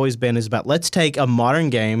Warsaw has always been is about let's take a modern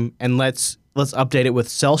game and let's update it with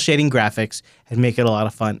cell shading graphics and make it a lot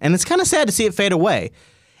of fun. And it's kind of sad to see it fade away.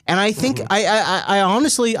 And I think I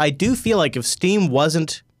honestly do feel like if Steam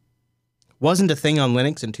wasn't a thing on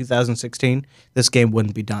Linux in 2016, this game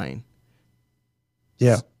wouldn't be dying.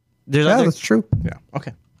 Yeah. That's true. Yeah.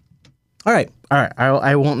 Okay. All right.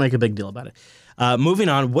 I won't make a big deal about it. Moving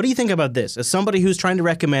on. What do you think about this? As somebody who's trying to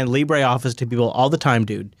recommend LibreOffice to people all the time,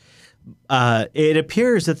 dude, it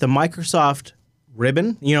appears that the Microsoft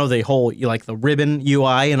ribbon, the whole the ribbon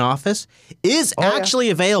UI in Office, is actually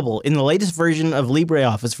available in the latest version of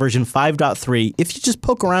LibreOffice, version 5.3, if you just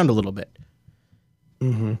poke around a little bit.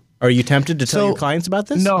 Are you tempted to tell your clients about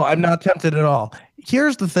this? No, I'm not tempted at all.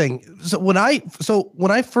 Here's the thing. So when I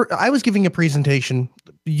was giving a presentation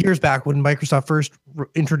years back when Microsoft first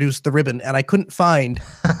introduced the ribbon, and I couldn't find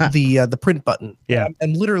the print button. Yeah,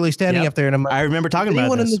 I'm literally standing up there, and I remember talking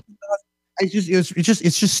about this.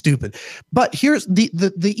 It's just stupid. But here's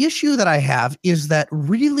the issue that I have is that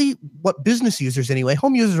really what business users anyway,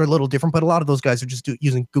 home users are a little different, but a lot of those guys are just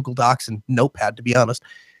using Google Docs and Notepad, to be honest.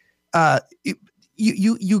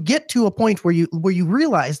 you get to a point where you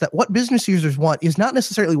realize that what business users want is not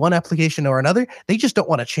necessarily one application or another. They just don't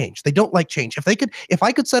want to change. They don't like change. If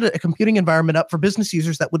I could set a computing environment up for business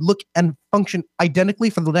users that would look and function identically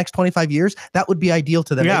for the next 25 years, that would be ideal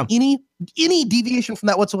to them. Yeah. And any deviation from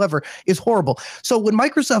that whatsoever is horrible. So when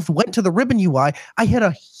Microsoft went to the Ribbon UI, I had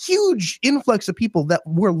a huge influx of people that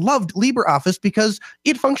loved LibreOffice because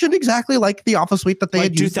it functioned exactly like the Office suite that they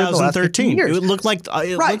had used for the last 15 years. It looked like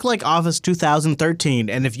looked like Office 2013,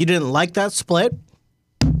 and if you didn't like that split,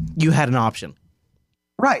 you had an option.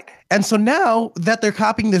 Right. And so now that they're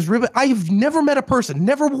copying this ribbon, I've never met a person,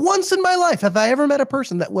 never once in my life have I ever met a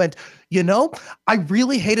person that went, I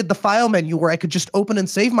really hated the file menu where I could just open and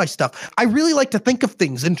save my stuff. I really like to think of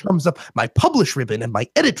things in terms of my publish ribbon and my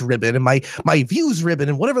edit ribbon and my views ribbon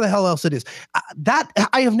and whatever the hell else it is.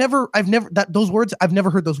 I've never heard those words.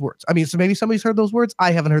 I mean, so maybe somebody's heard those words.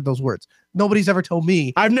 I haven't heard those words. Nobody's ever told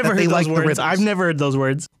me. I've never heard those words. I've never heard those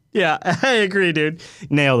words. Yeah, I agree, dude.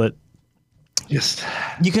 Nailed it.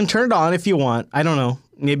 You can turn it on if you want. I don't know.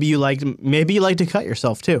 Maybe you like to cut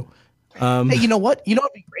yourself too. Hey, you know what? You know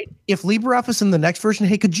what'd be great? If LibreOffice in the next version,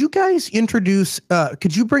 hey, could you guys introduce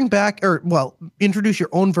introduce your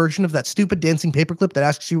own version of that stupid dancing paperclip that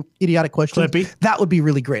asks you idiotic questions? Clippy? That would be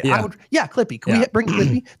really great. Yeah. Clippy. Can we bring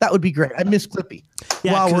Clippy? That would be great. I miss Clippy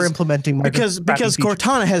while we're implementing because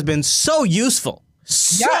Cortana has been so useful.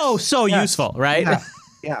 Useful, right? Yeah.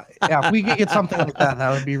 Yeah, if we could get something like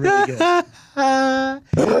that would be really good.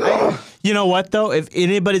 You know what, though? If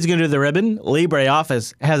anybody's going to do the ribbon,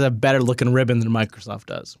 LibreOffice has a better looking ribbon than Microsoft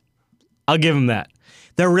does. I'll give them that.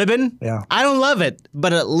 Their ribbon, I don't love it,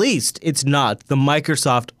 but at least it's not the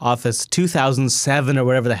Microsoft Office 2007 or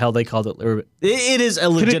whatever the hell they called it. It is a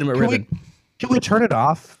legitimate ribbon. Can we turn it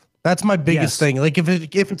off? That's my biggest thing. Like even if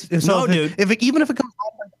it comes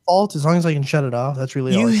on by default, as long as I can shut it off, that's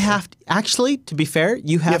really all. To be fair,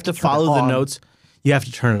 you have to follow the notes. You have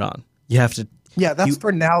to turn it on. You have to. Yeah, that's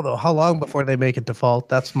for now though. How long before they make it default?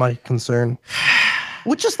 That's my concern.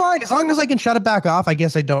 Which is fine. As long as I can shut it back off, I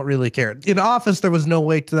guess I don't really care. In Office, there was no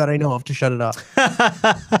way that I know of to shut it off.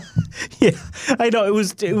 Yeah, I know. It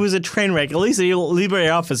was a train wreck. At least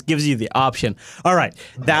LibreOffice gives you the option. All right.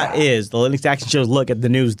 That is the Linux Action Show's look at the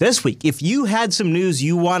news this week. If you had some news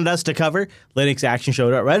you wanted us to cover,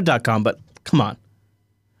 linuxactionshow.reddit.com. But come on.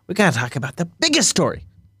 We got to talk about the biggest story.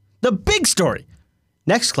 The big story.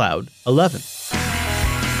 NextCloud 11.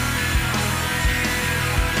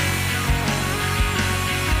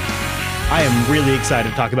 I am really excited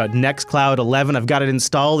to talk about NextCloud 11. I've got it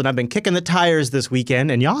installed, and I've been kicking the tires this weekend,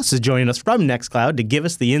 and Yoss is joining us from NextCloud to give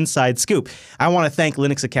us the inside scoop. I want to thank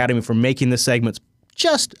Linux Academy for making this segment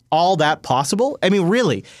just all that possible. I mean,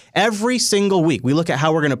 really, every single week we look at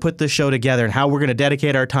how we're going to put this show together and how we're going to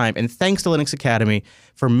dedicate our time. And thanks to Linux Academy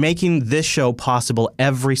for making this show possible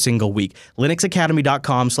every single week.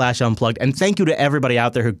 linuxacademy.com/unplugged. And thank you to everybody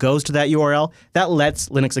out there who goes to that URL. That lets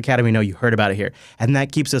Linux Academy know you heard about it here. And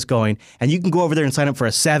that keeps us going. And you can go over there and sign up for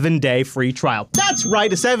a 7-day free trial. That's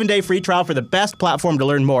right, a 7-day free trial for the best platform to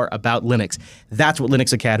learn more about Linux. That's what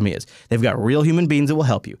Linux Academy is. They've got real human beings that will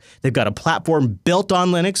help you. They've got a platform built on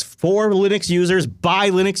Linux for Linux users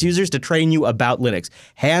by Linux users to train you about Linux.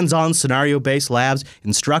 Hands-on scenario-based labs,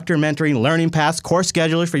 instructor mentoring, learning paths, course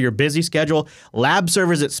schedulers for your busy schedule, lab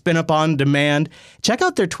servers that spin up on demand. Check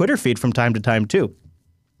out their Twitter feed from time to time too.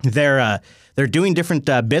 They're doing different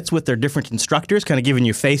bits with their different instructors, kind of giving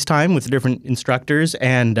you FaceTime with different instructors.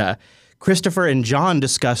 And Christopher and John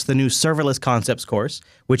discuss the new Serverless Concepts course,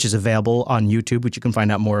 which is available on YouTube, which you can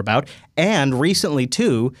find out more about. And recently,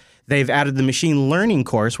 too, they've added the machine learning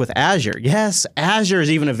course with Azure. Yes, Azure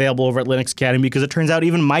is even available over at Linux Academy because it turns out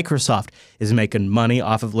even Microsoft is making money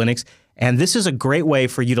off of Linux. And this is a great way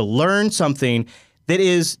for you to learn something that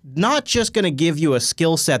is not just going to give you a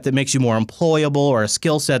skill set that makes you more employable or a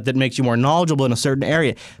skill set that makes you more knowledgeable in a certain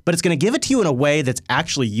area, but it's going to give it to you in a way that's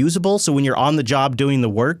actually usable. So when you're on the job doing the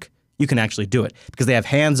work, you can actually do it because they have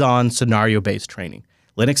hands-on scenario-based training.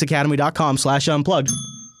 linuxacademy.com/unplugged.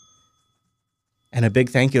 And a big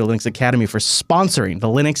thank you to Linux Academy for sponsoring the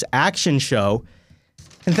Linux Action Show.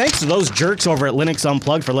 And thanks to those jerks over at Linux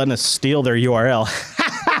Unplugged for letting us steal their URL.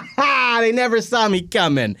 They never saw me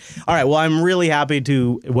coming. All right, well, I'm really happy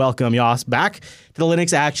to welcome Yoss back to the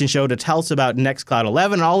Linux Action Show to tell us about NextCloud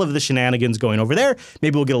 11 and all of the shenanigans going over there.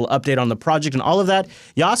 Maybe we'll get a little update on the project and all of that.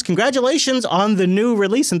 Yoss, congratulations on the new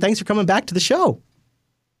release, and thanks for coming back to the show.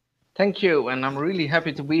 Thank you, and I'm really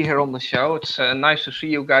happy to be here on the show. It's nice to see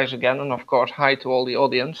you guys again, and of course, hi to all the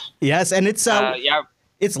audience. Yes, and it's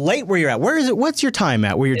It's late where you're at. Where is it? What's your time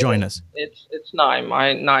at where you're joining us? It's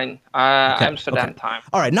 9 Amsterdam time.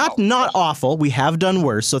 All right, not awful. We have done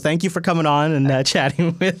worse, so thank you for coming on and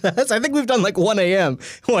chatting with us. I think we've done like 1 a.m.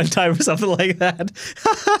 one time or something like that.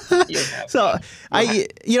 So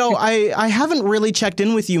I haven't really checked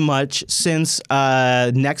in with you much since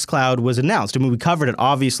NextCloud was announced. I mean, we covered it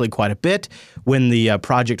obviously quite a bit when the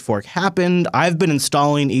project fork happened. I've been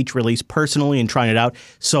installing each release personally and trying it out.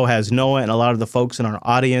 So has Noah and a lot of the folks in our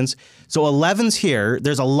audience. So 11's here.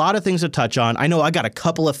 There's a lot of things to touch on. I know I got a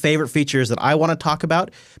couple of favorite features that I want to talk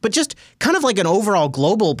about, but just kind of like an overall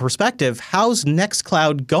global perspective, how's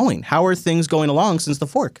NextCloud going? How are things going along since the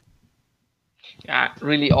fork? Yeah,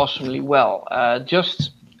 really awesomely well.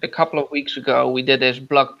 Just a couple of weeks ago, we did this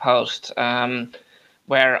blog post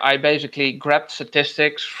where I basically grabbed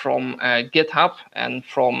statistics from GitHub and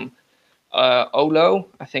from Olo.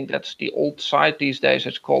 I think that's the old site. These days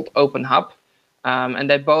it's called OpenHub. And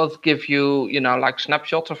they both give you, like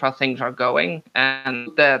snapshots of how things are going. And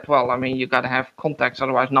that, well, I mean, you got to have context,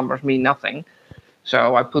 otherwise numbers mean nothing.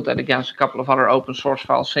 So I put that against a couple of other open source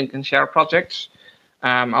file sync and share projects.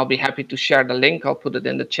 I'll be happy to share the link. I'll put it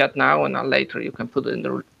in the chat now, and then later you can put it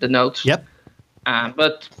in the notes. Yep.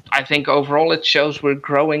 But I think overall it shows we're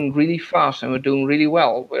growing really fast and we're doing really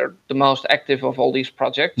well. We're the most active of all these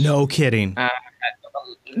projects. No kidding.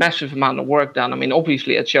 Massive amount of work done. I mean,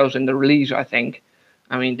 obviously it shows in the release, I think.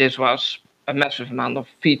 I mean, this was a massive amount of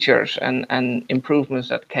features and improvements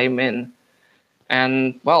that came in.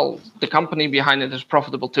 And, well, the company behind it is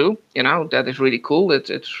profitable too. That is really cool.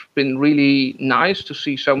 It's been really nice to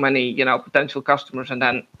see so many, potential customers and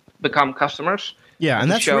then become customers. Yeah,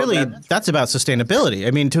 and that's about sustainability.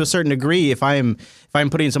 I mean, to a certain degree, if I'm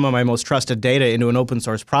putting some of my most trusted data into an open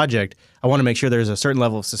source project, I want to make sure there's a certain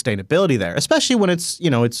level of sustainability there, especially when it's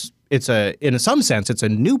in some sense it's a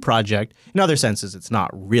new project. In other senses, it's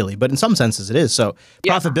not really, but in some senses it is. So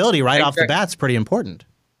profitability right off the bat is pretty important.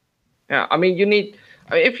 Yeah, I mean,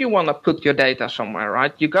 if you want to put your data somewhere,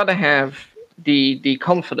 right, you got to have the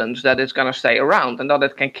confidence that it's going to stay around and that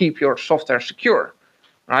it can keep your software secure.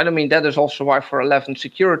 Right? I mean, that is also why for 11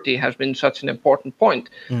 security has been such an important point.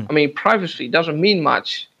 I mean, privacy doesn't mean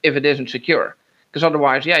much if it isn't secure. Because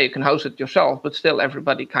otherwise, you can host it yourself, but still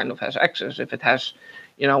everybody kind of has access if it has,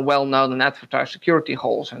 well-known and advertised security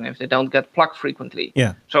holes and if they don't get plugged frequently.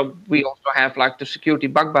 Yeah. So we also have like the security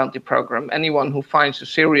bug bounty program. Anyone who finds a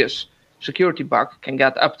serious security bug can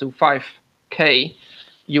get up to $5,000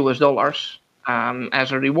 US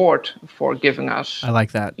as a reward for giving us, I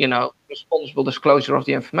like that, responsible disclosure of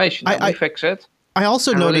the information. We fix it. I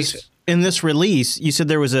also noticed in this release, you said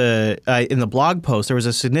there was in the blog post, there was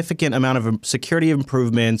a significant amount of security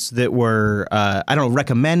improvements that were,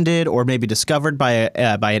 recommended or maybe discovered by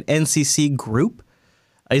an NCC group.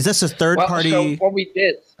 Is this a third party? So what we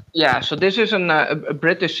did, so this is a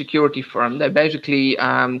British security firm. They basically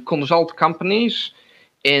consult companies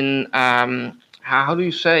in, how do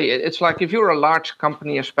you say it? It's like if you're a large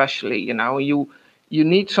company, especially, you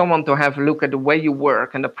need someone to have a look at the way you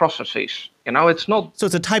work and the processes. It's not. So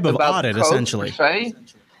it's a type of audit, essentially.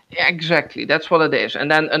 Yeah, exactly. That's what it is. And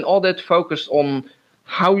then an audit focused on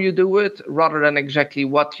how you do it rather than exactly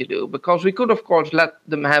what you do. Because we could, of course, let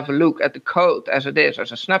them have a look at the code as it is,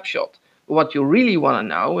 as a snapshot. But what you really want to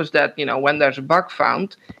know is that, when there's a bug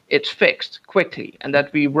found, it's fixed quickly. And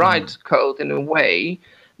that we write code in a way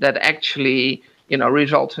that actually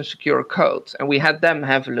results in secure code. And we had them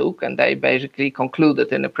have a look, and they basically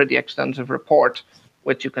concluded in a pretty extensive report,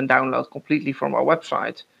 which you can download completely from our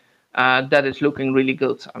website, that is looking really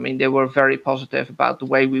good. I mean, they were very positive about the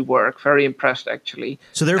way we work, very impressed, actually.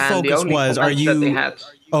 So their focus was, sorry, just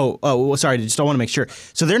don't want to make sure.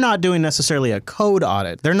 So they're not doing necessarily a code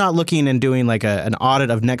audit. They're not looking and doing like an audit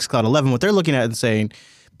of NextCloud 11. What they're looking at and saying,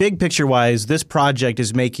 big picture wise, this project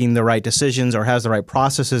is making the right decisions or has the right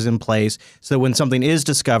processes in place so that when something is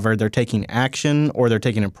discovered, they're taking action or they're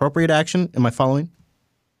taking appropriate action. Am I following?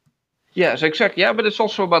 Yes, exactly. Yeah, but it's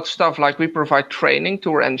also about stuff like we provide training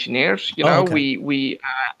to our engineers. We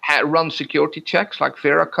run security checks like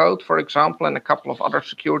VeraCode, for example, and a couple of other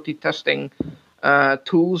security testing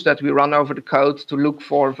tools that we run over the code to look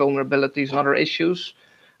for vulnerabilities and other issues.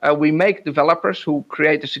 We make developers who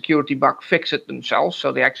create a security bug fix it themselves,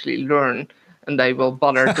 so they actually learn and they will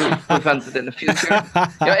bother to prevent it in the future.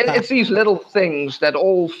 It's these little things that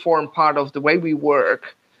all form part of the way we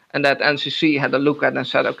work, and that NCC had a look at and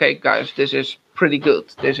said, okay, guys, this is pretty good.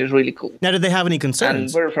 This is really cool. Now, did they have any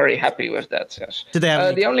concerns? And we're very happy with that, yes. Did they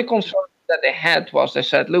have the only concern that they had was they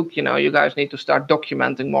said, look, you guys need to start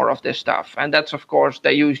documenting more of this stuff. And that's, of course,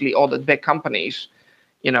 they usually audit big companies,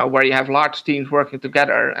 where you have large teams working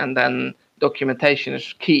together, and then documentation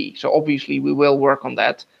is key. So obviously we will work on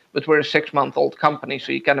that. But we're a 6-month-old company,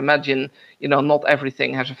 so you can imagine, not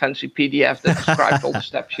everything has a fancy PDF that describes all the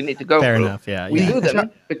steps you need to go Fair through. enough, yeah. We do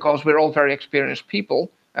them because we're all very experienced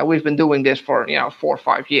people. We've been doing this for 4 or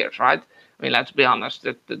 5 years, right? I mean, let's be honest.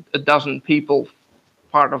 A dozen people,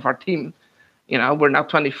 part of our team, we're now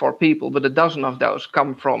 24 people, but a dozen of those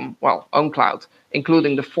come from OwnCloud,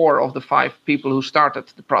 including the 4 of the 5 people who started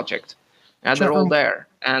the project. They're all there,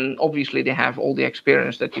 and obviously they have all the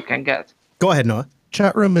experience that you can get. Go ahead, Noah.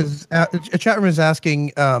 Chat room is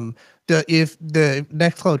asking if the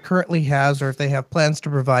NextCloud currently has, or if they have plans to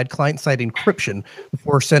provide client-side encryption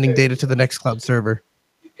before sending data to the NextCloud server.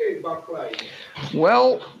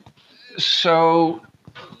 Well, so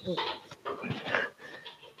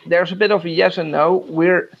there's a bit of a yes and no.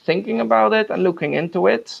 We're thinking about it and looking into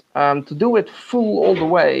it. To do it full all the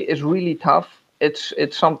way is really tough. It's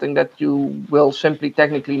something that you will simply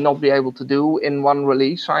technically not be able to do in one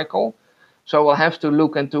release cycle. So we'll have to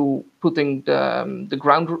look into putting the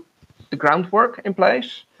groundwork in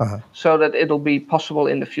place so that it'll be possible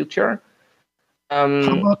in the future.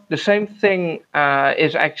 The same thing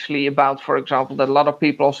is actually about, for example, that a lot of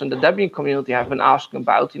people also in the Debian community have been asking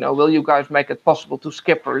about, will you guys make it possible to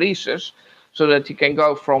skip releases so that you can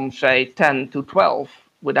go from, say, 10 to 12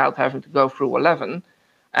 without having to go through 11?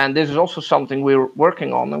 And this is also something we're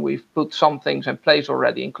working on, and we've put some things in place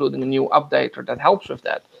already, including a new updater that helps with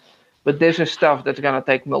that. But this is stuff that's going to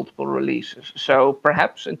take multiple releases. So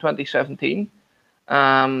perhaps in 2017,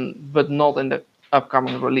 but not in the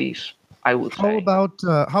upcoming release, I would say.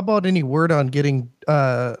 How about any word on getting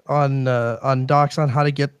on Docs on how to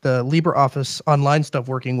get the LibreOffice online stuff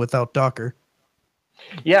working without Docker?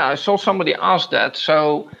 Yeah, I saw somebody ask that.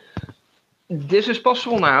 So this is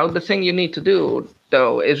possible now. The thing you need to do,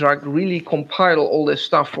 though, is really compile all this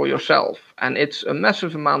stuff for yourself. And it's a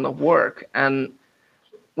massive amount of work. And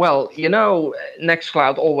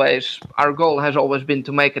NextCloud our goal has always been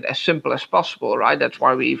to make it as simple as possible, right? That's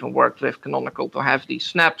why we even worked with Canonical to have these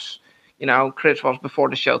snaps. Chris was before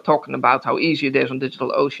the show talking about how easy it is on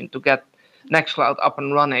DigitalOcean to get NextCloud up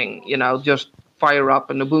and running. Just fire up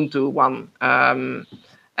an Ubuntu one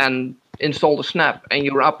and install the snap, and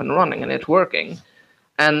you're up and running, and it's working.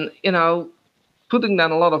 And, putting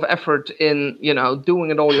then a lot of effort in,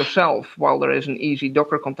 doing it all yourself while there is an easy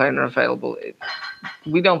Docker container available,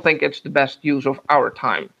 we don't think it's the best use of our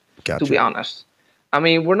time, to be honest. I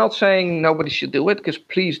mean, we're not saying nobody should do it, because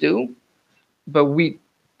please do, but we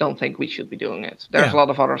don't think we should be doing it. There's a lot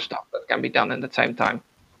of other stuff that can be done at the same time.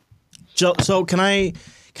 So can I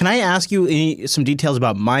ask you some details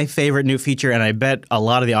about my favorite new feature, and I bet a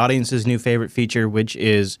lot of the audience's new favorite feature, which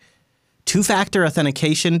is two-factor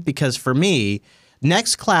authentication? Because for me,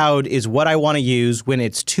 NextCloud is what I want to use when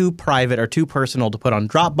it's too private or too personal to put on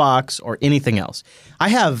Dropbox or anything else. I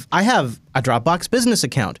have a Dropbox business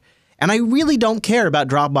account, and I really don't care about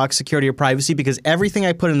Dropbox security or privacy because everything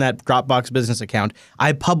I put in that Dropbox business account,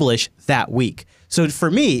 I publish that week. So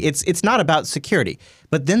for me, it's not about security.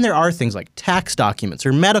 But then there are things like tax documents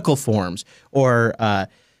or medical forms or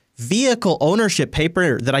vehicle ownership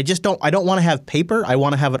paper that I don't want to have paper. I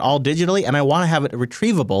want to have it all digitally, and I want to have it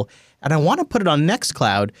retrievable, and I want to put it on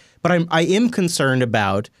NextCloud, but I am concerned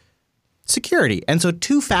about security. And so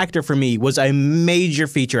two-factor for me was a major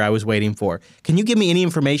feature I was waiting for. Can you give me any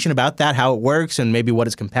information about that, how it works, and maybe what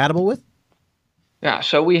it's compatible with? Yeah,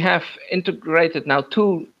 so we have integrated now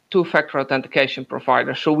two-factor authentication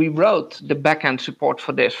providers. So we wrote the backend support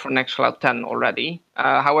for this for NextCloud 10 already.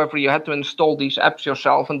 However, you had to install these apps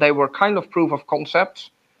yourself, and they were kind of proof of concepts.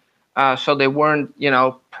 So they weren't,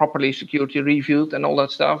 properly security reviewed and all that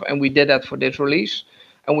stuff. And we did that for this release.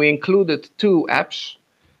 And we included 2 apps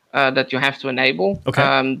that you have to enable.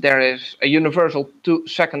 Okay. There is a universal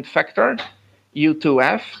second factor,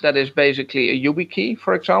 U2F, that is basically a YubiKey,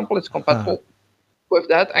 for example. It's compatible with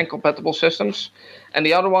that and compatible systems. And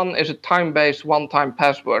the other one is a time-based one-time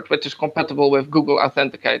password, which is compatible with Google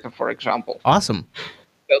Authenticator, for example. Awesome.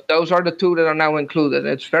 So those are the 2 that are now included.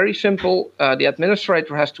 It's very simple. The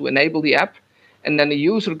administrator has to enable the app, and then the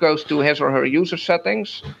user goes to his or her user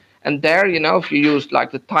settings. And there, if you use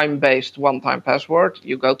like the time-based one-time password,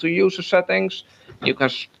 you go to user settings,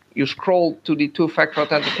 you scroll to the two-factor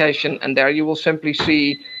authentication, and there you will simply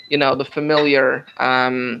see, the familiar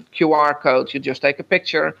QR code. You just take a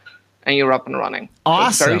picture, and you're up and running.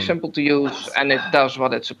 Awesome. So it's very simple to use, and it does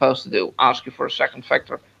what it's supposed to do, ask you for a second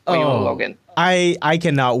factor when you want to log in. I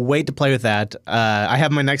cannot wait to play with that. I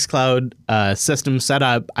have my NextCloud system set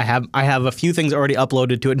up. I have a few things already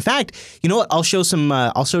uploaded to it. In fact, you know what? I'll show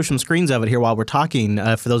some screens of it here while we're talking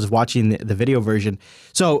for those watching the video version.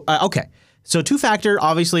 So, okay. So two-factor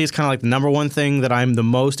obviously is kind of like the number one thing that I'm the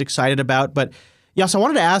most excited about. But Yas, I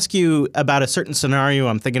wanted to ask you about a certain scenario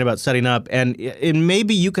I'm thinking about setting up, and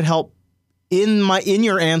maybe you could help in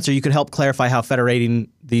your answer. You could help clarify how federating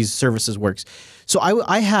these services works. So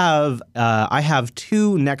I have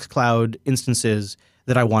two NextCloud instances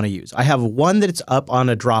that I want to use. I have one that's up on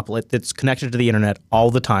a droplet that's connected to the internet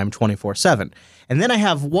all the time, 24/7. And then I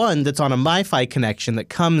have one that's on a MiFi connection that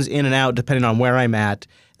comes in and out depending on where I'm at,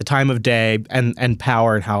 the time of day, and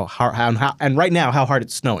power, and how and right now how hard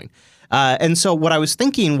it's snowing. And so what I was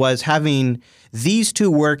thinking was having these two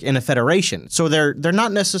work in a federation. So they're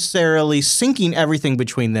not necessarily syncing everything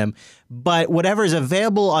between them, but whatever is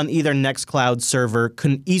available on either NextCloud server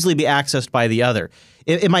can easily be accessed by the other.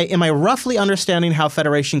 Am I roughly understanding how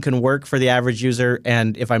federation can work for the average user?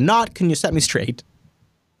 And if I'm not, can you set me straight?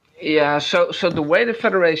 Yeah, so the way the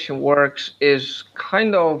federation works is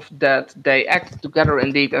kind of that they act together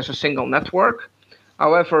indeed as a single network.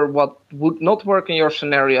 However, what would not work in your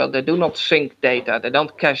scenario, they do not sync data, they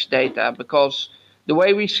don't cache data, because the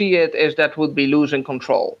way we see it is that would be losing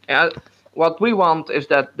control. Yeah? What we want is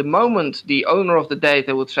that the moment the owner of the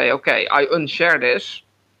data would say, okay, I unshare this,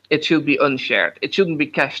 it should be unshared. It shouldn't be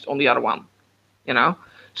cached on the other one, you know?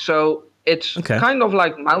 So it's kind of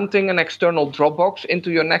like mounting an external Dropbox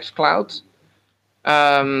into your NextCloud.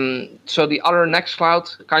 So the other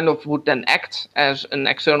NextCloud kind of would then act as an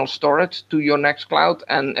external storage to your NextCloud,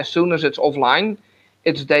 and as soon as it's offline,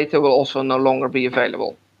 its data will also no longer be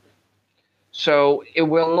available. So it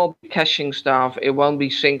will not be caching stuff, it won't be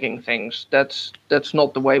syncing things. That's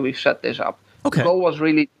not the way we've set this up. Okay. The goal was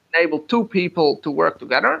really to enable two people to work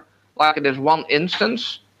together, like it is one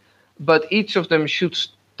instance, but each of them should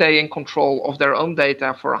stay in control of their own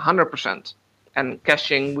data for 100%. And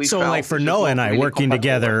caching, so like for Noah and I really working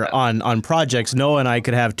together on projects, Noah and I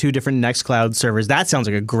could have two different NextCloud servers. That sounds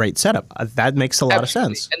like a great setup. That makes a lot of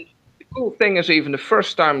sense. And the cool thing is, even the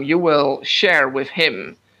first time you will share with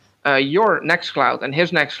him your NextCloud and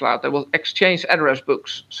his NextCloud, they will exchange address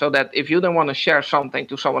books, so that if you don't want to share something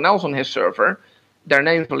to someone else on his server, their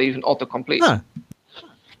names will even autocomplete. Huh.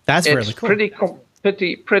 That's really cool.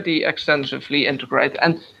 Pretty extensively integrated.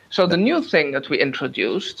 And so the new thing that we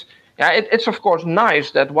introduced. Yeah, it's of course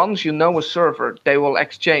nice that once you know a server, they will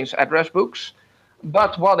exchange address books.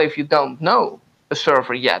 But what if you don't know a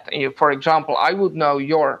server yet? And for example, I would know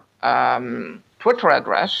your Twitter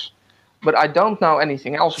address, but I don't know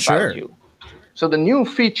anything else about you. So the new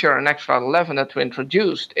feature in NextCloud 11 that we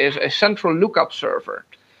introduced is a central lookup server.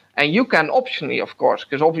 And you can optionally, of course,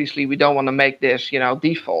 because obviously we don't want to make this,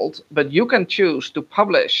 default, but you can choose to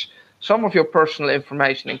publish some of your personal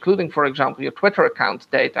information, including, for example, your Twitter account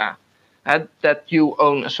data, that you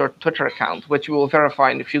own a certain Twitter account, which we will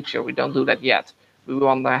verify in the future. We don't do that yet. We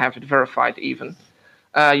want to have it verified even.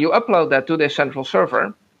 You upload that to the central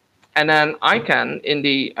server, and then I can, in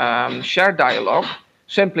the share dialog,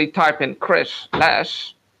 simply type in Chris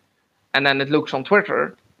Les, and then it looks on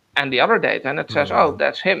Twitter and the other data, and it says, oh,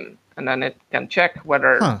 that's him. And then it can check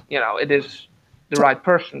whether it is the right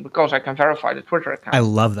person, because I can verify the Twitter account. I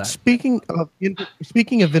love that. Speaking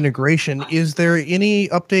of integration, is there any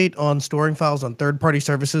update on storing files on third-party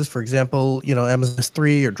services? For example, Amazon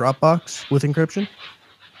S3 or Dropbox with encryption?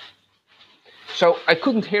 So I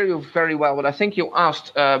couldn't hear you very well, but I think you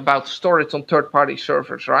asked about storage on third-party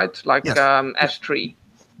servers, right? Like yes. S3.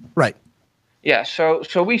 Right. Yeah, so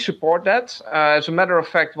we support that. As a matter of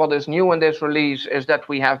fact, what is new in this release is that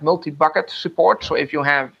we have multi-bucket support. So if you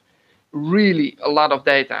have really a lot of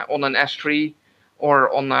data on an S3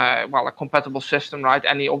 or on a compatible system, right?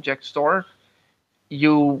 Any object store,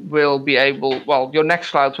 you will be able, your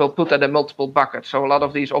NextCloud will put that in multiple buckets. So a lot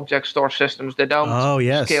of these object store systems, they don't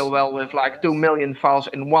scale well with like 2 million files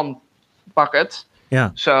in one bucket.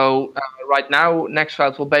 Yeah. So right now,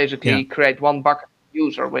 NextCloud will basically create one bucket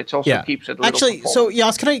user, which also keeps it a little Actually, so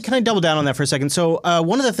Yas, can I double down on that for a second? So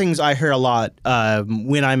one of the things I hear a lot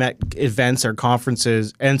when I'm at events or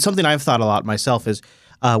conferences, and something I've thought a lot myself is,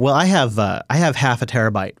 I have half a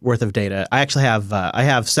terabyte worth of data. I actually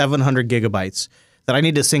have 700 gigabytes that I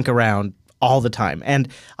need to sync around all the time, and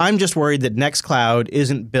I'm just worried that NextCloud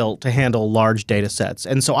isn't built to handle large data sets,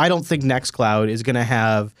 and so I don't think NextCloud is going to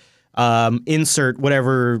have insert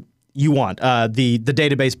whatever you want, the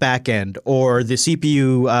database backend or the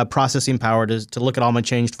CPU processing power to look at all my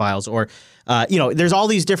changed files, or there's all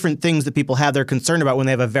these different things that people have they're concerned about when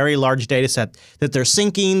they have a very large data set that they're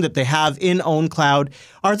syncing, that they have in OwnCloud.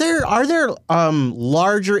 Are there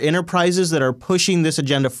larger enterprises that are pushing this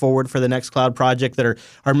agenda forward for the NextCloud project that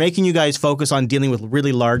are making you guys focus on dealing with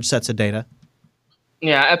really large sets of data?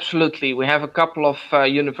 Yeah, absolutely. We have a couple of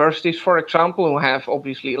universities, for example, who have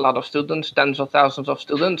obviously a lot of students, tens of thousands of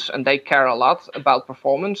students, and they care a lot about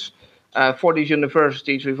performance. For these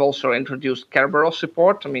universities, we've also introduced Kerberos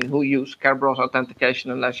support. I mean, who use Kerberos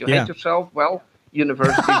authentication unless you hate yourself? Well,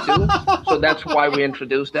 universities do. So that's why we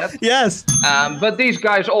introduced that. Yes. But these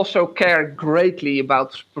guys also care greatly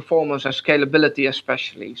about performance and scalability,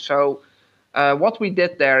 especially. So what we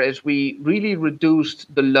did there is we really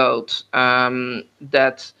reduced the load.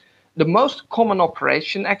 That the most common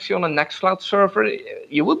operation actually on a NextCloud server,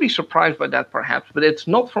 you would be surprised by that perhaps, but it's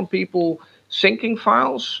not from people syncing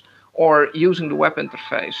files or using the web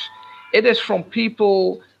interface. It is from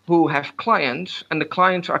people who have clients, and the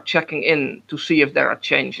clients are checking in to see if there are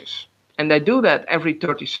changes. And they do that every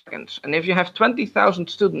 30 seconds. And if you have 20,000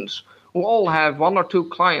 students who all have one or two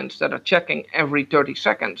clients that are checking every 30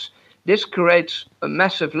 seconds, this creates a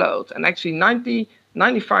massive load. And actually 95%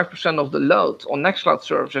 of the load on NextCloud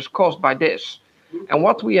servers is caused by this. And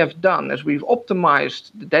what we have done is we've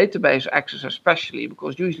optimized the database access especially,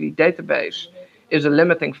 because usually database is a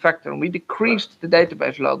limiting factor. And we decreased the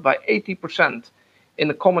database load by 80% in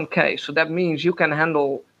a common case. So that means you can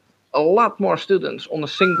handle a lot more students on a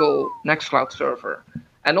single NextCloud server.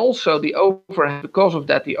 And also the overhead, because of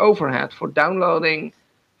that, the overhead for downloading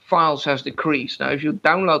files has decreased. Now, if you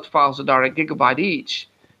download files that are a gigabyte each,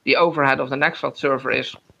 the overhead of the NextCloud server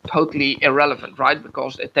is totally irrelevant, right?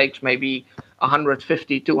 Because it takes maybe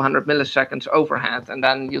 150, 200 milliseconds overhead, and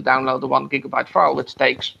then you download the 1 gigabyte file, which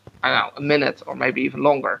takes, I don't know, a minute or maybe even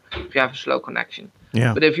longer if you have a slow connection.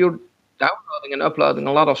 Yeah. But if you're downloading and uploading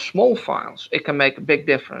a lot of small files, it can make a big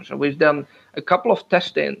difference. And we've done a couple of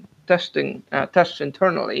tests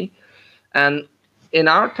internally, and in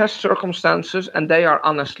our test circumstances, and they are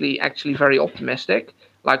honestly actually very optimistic,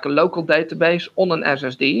 like a local database on an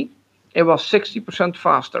SSD, it was 60%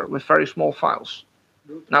 faster with very small files.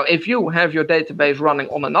 Now, if you have your database running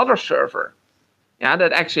on another server,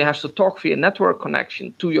 that actually has to talk via network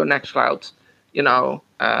connection to your NextCloud,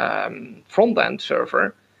 front-end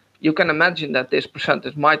server, you can imagine that this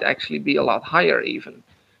percentage might actually be a lot higher even.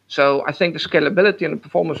 So I think the scalability and the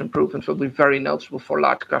performance improvements will be very noticeable for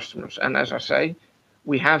large customers. And as I say,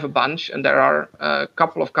 we have a bunch, and there are a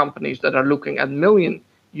couple of companies that are looking at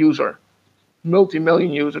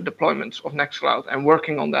multi-million user deployments of NextCloud and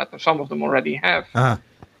working on that. And some of them already have,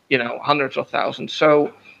 hundreds of thousands.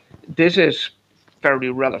 So this is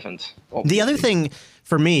very relevant. Obviously. The other thing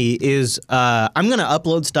for me is I'm going to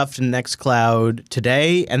upload stuff to NextCloud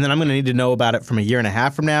today, and then I'm going to need to know about it from a year and a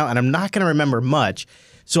half from now, and I'm not going to remember much.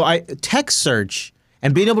 So text search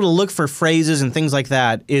and being able to look for phrases and things like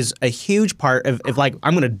that is a huge part of like,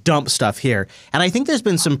 I'm going to dump stuff here. And I think there's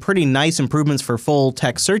been some pretty nice improvements for full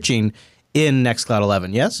text searching in NextCloud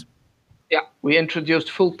 11, yes? Yeah, we introduced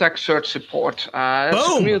full text search support. It's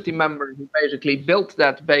a community member who basically built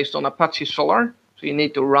that based on Apache Solr. So you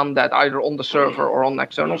need to run that either on the server or on the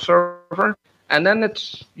external server. And then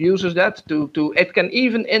it uses that it can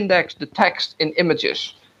even index the text in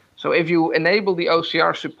images. So if you enable the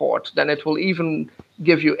OCR support, then it will even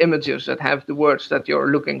give you images that have the words that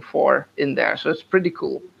you're looking for in there. So it's pretty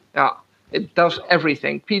cool. Yeah, it does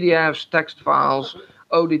everything. PDFs, text files,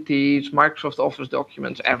 ODTs, Microsoft Office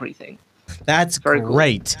documents, everything. That's very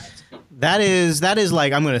great. Cool. That is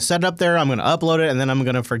like, I'm going to set it up there, I'm going to upload it, and then I'm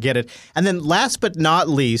going to forget it. And then last but not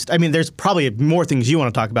least, I mean, there's probably more things you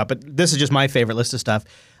want to talk about, but this is just my favorite list of stuff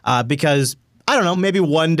because, I don't know, maybe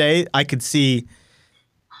one day I could see,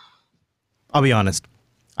 I'll be honest,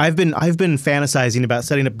 I've been fantasizing about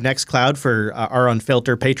setting up NextCloud for our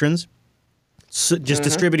Unfilter patrons, so just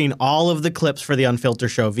distributing all of the clips for the Unfilter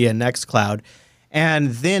show via NextCloud. And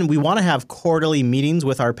then we want to have quarterly meetings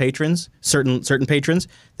with our patrons, certain patrons,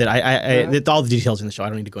 that that all the details in the show. I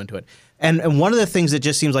don't need to go into it. And one of the things that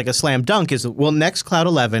just seems like a slam dunk is, well, NextCloud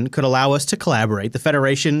 11 could allow us to collaborate. The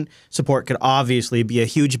Federation support could obviously be a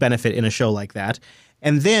huge benefit in a show like that.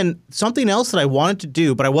 And then something else that I wanted to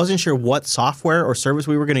do, but I wasn't sure what software or service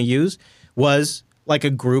we were going to use, was like a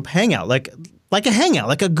group hangout, like a hangout,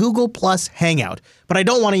 like a Google Plus hangout. But I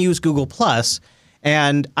don't want to use Google Plus,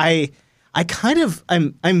 and I'm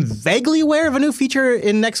vaguely aware of a new feature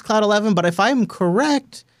in NextCloud 11, but if I'm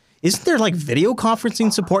correct, isn't there like video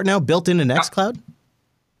conferencing support now built into NextCloud?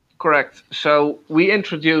 Correct. So we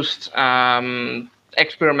introduced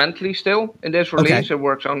experimentally still in this release. Okay. It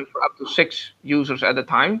works only for up to 6 users at a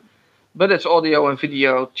time, but it's audio and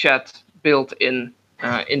video chat built in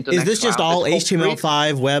into NextCloud. Is this just all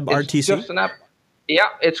HTML5 web RTC? It's just an app. Yeah,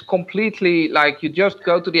 it's completely like you just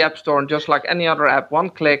go to the App Store and just like any other app, one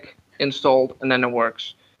click, installed, and then it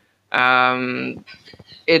works. I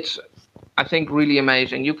I think, really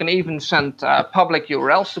amazing. You can even send public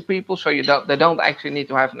URLs to people, so they don't actually need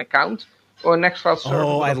to have an account or a NextCloud server.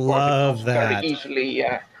 Oh, I love that. Very easily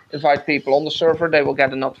invite people on the server. They will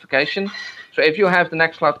get a notification. So if you have the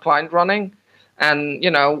NextCloud client running, and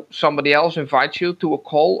somebody else invites you to a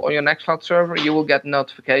call on your NextCloud server, you will get a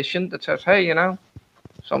notification that says, "Hey,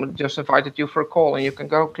 somebody just invited you for a call," and you can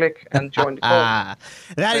go click and join the call.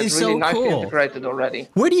 That is really so nicely cool. Integrated already.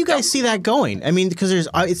 Where do you guys see that going? I mean, because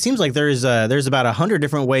it seems like there's about 100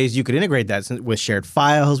 different ways you could integrate that with shared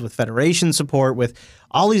files, with federation support, with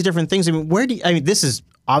all these different things. I mean, this is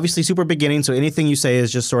obviously super beginning, so anything you say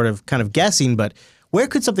is just sort of kind of guessing. But where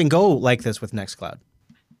could something go like this with NextCloud?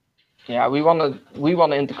 Yeah, we want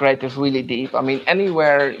to integrate this really deep. I mean,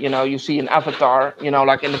 anywhere you see an avatar,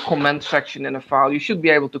 like in the comment section in a file, you should be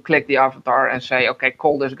able to click the avatar and say, "Okay,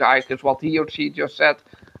 call this guy because what he or she just said,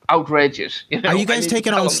 outrageous." Are you guys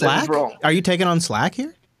taking on Slack? Are you taking on Slack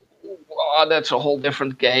here? Oh, that's a whole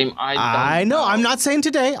different game. I know. I'm not saying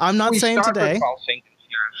today.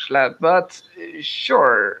 Slack, but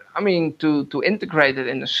sure. I mean, to integrate it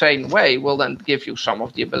in the same way will then give you some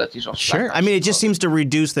of the abilities of Slack. Sure. I mean, it just seems to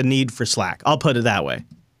reduce the need for Slack. I'll put it that way.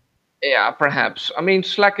 Yeah, perhaps. I mean,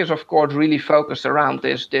 Slack is, of course, really focused around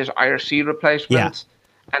this IRC replacement.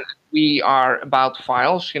 Yeah. And we are about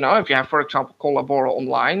files. If you have, for example, Collabora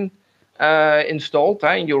Online installed,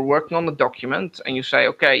 and you're working on a document, and you say,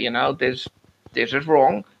 "Okay, this is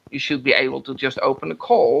wrong," you should be able to just open a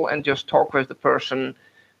call and just talk with the person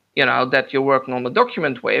that you're working on the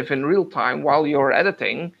document with in real time while you're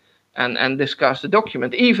editing and discuss the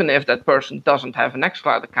document. Even if that person doesn't have an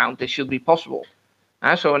NextCloud account, this should be possible.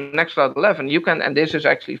 So in NextCloud 11, you can, and this is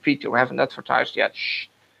actually a feature we haven't advertised yet,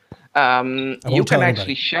 you can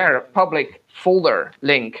actually share a public folder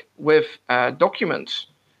link with documents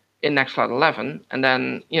in NextCloud 11, and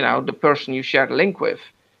then, the person you share the link with,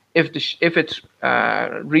 if it's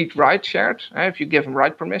read-write shared, if you give them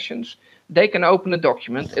write permissions, they can open a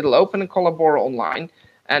document. It'll open in Collabora Online,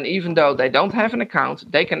 and even though they don't have an account,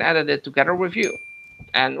 they can edit it together with you.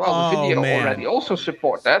 And the video already also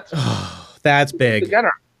support that. That's big.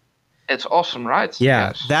 Together, it's awesome, right?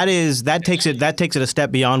 Yeah, yes. That takes it a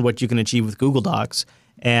step beyond what you can achieve with Google Docs.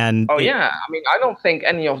 And I mean, I don't think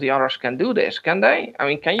any of the others can do this, can they? I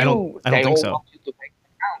mean, can you? I don't think so. Want you to make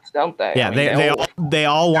accounts, don't they? Yeah, I mean, they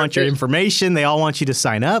all want your information. They all want you to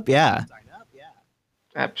sign up. Yeah.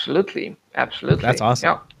 Absolutely. That's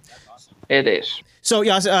awesome. Yeah, it is. So,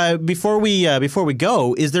 Jas, before we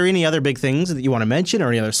go, is there any other big things that you want to mention, or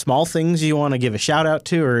any other small things you want to give a shout out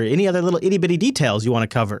to, or any other little itty bitty details you want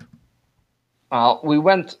to cover? Well, we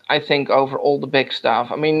went, I think, over all the big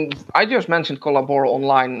stuff. I mean, I just mentioned Collabora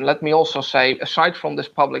Online. Let me also say, aside from this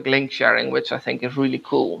public link sharing, which I think is really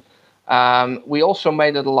cool, we also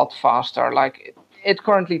made it a lot faster. Like, it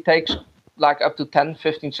currently takes like up to 10,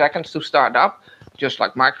 15 seconds to start up, just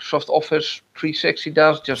like Microsoft Office 360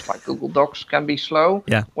 does, just like Google Docs can be slow.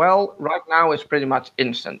 Yeah. Well, right now it's pretty much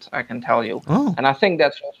instant, I can tell you. Oh. And I think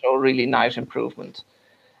that's also a really nice improvement.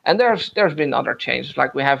 And there's been other changes,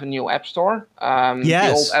 like we have a new App Store. Yes.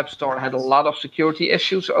 The old App Store had a lot of security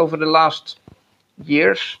issues over the last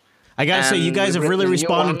years. I got to say, you guys have really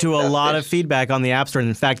responded to a lot of feedback on the App Store. And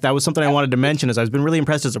in fact, that was something I wanted to mention, is I've been really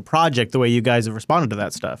impressed as a project, the way you guys have responded to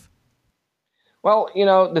that stuff. Well,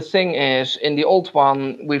 the thing is, in the old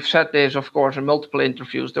one, we've said this, of course, in multiple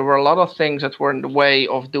interviews, there were a lot of things that were in the way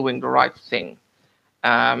of doing the right thing.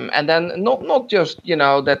 And then not just,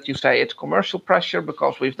 that you say it's commercial pressure,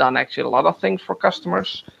 because we've done actually a lot of things for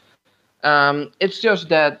customers. It's just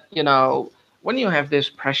that, when you have this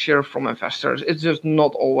pressure from investors, it's just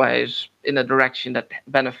not always in a direction that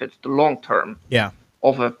benefits the long term. Yeah.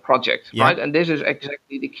 Of a project, yeah. Right? And this is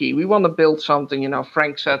exactly the key. We want to build something,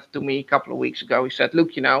 Frank said to me a couple of weeks ago, he said, "Look,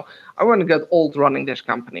 I want to get old running this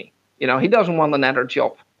company." He doesn't want another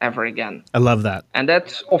job ever again. I love that. And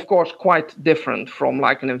that's, of course, quite different from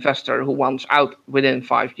like an investor who wants out within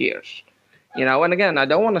 5 years. And again, I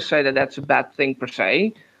don't want to say that that's a bad thing per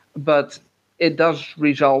se, but it does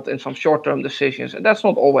result in some short-term decisions. And that's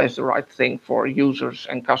not always the right thing for users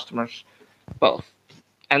and customers both.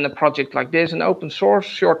 And a project like this, in open source,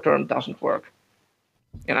 short-term doesn't work.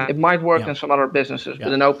 It might work in some other businesses,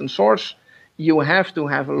 but in open source, you have to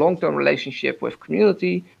have a long-term relationship with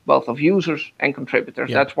community, both of users and contributors.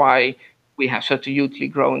 Yeah. That's why we have such a hugely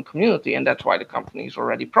growing community, and that's why the company is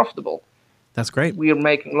already profitable. That's great. We are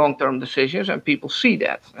making long-term decisions, and people see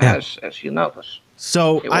that, as you notice.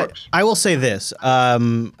 So I will say this: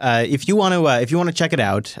 if you want to check it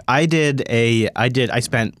out, I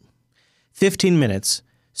spent 15 minutes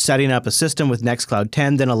setting up a system with NextCloud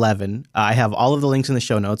 10, then 11. I have all of the links in the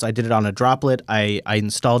show notes. I did it on a droplet. I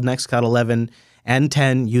installed NextCloud 11 and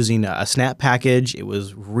 10 using a snap package. It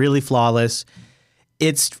was really flawless.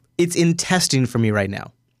 It's in testing for me right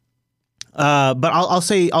now. But I'll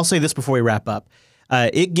say this before we wrap up.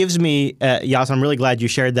 It gives me, Yas, I'm really glad you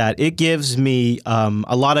shared that. It gives me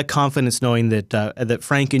a lot of confidence knowing that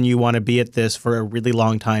Frank and you want to be at this for a really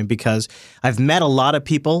long time, because I've met a lot of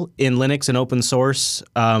people in Linux and open source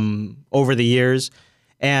over the years,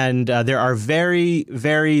 and there are very,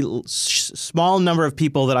 very small number of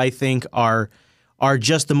people that I think are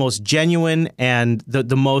just the most genuine and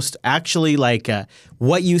the most actually like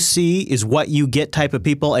what you see is what you get type of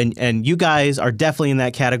people. And you guys are definitely in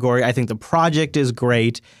that category. I think the project is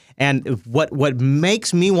great. And what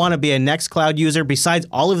makes me want to be a NextCloud user, besides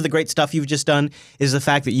all of the great stuff you've just done, is the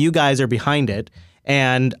fact that you guys are behind it.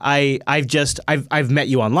 And I've met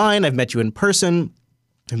you online. I've met you in person.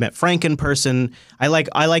 I've met Frank in person. I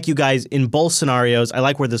like you guys in both scenarios. I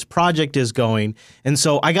like where this project is going. And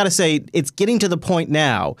so I got to say, it's getting to the point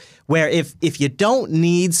now where if you don't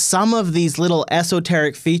need some of these little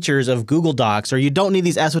esoteric features of Google Docs, or you don't need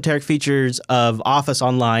these esoteric features of Office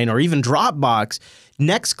Online or even Dropbox,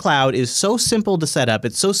 NextCloud is so simple to set up.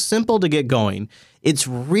 It's so simple to get going. It's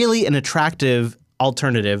really an attractive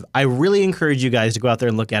alternative. I really encourage you guys to go out there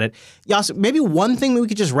and look at it. Yas, maybe one thing that we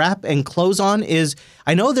could just wrap and close on is,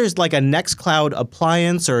 I know there's like a NextCloud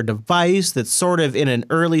appliance or a device that's sort of in an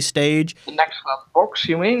early stage. The NextCloud box,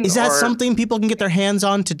 you mean? Is that something people can get their hands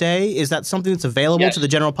on today? Is that something that's available to the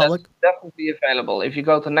general public? That's definitely available. If you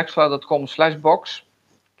go to nextcloud.com/box,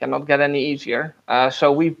 cannot get any easier.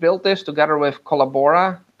 So we've built this together with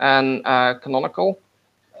Collabora and Canonical.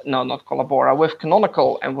 No, not Collabora, with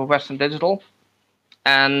Canonical and with Western Digital.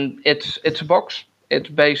 And it's a box. It's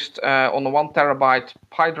based on a 1 terabyte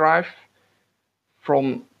Pi drive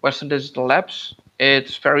from Western Digital Labs.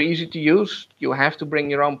 It's very easy to use. You have to bring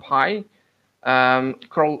your own Pi.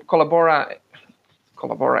 Canonical,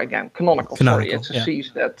 sorry, it's a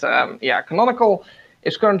C's that, Canonical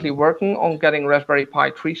is currently working on getting Raspberry Pi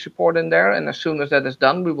 3 support in there. And as soon as that is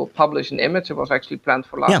done, we will publish an image. It was actually planned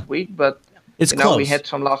for last week, but it's close. We hit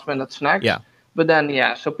some last minute snags. Yeah. But then,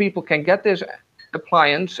 so people can get this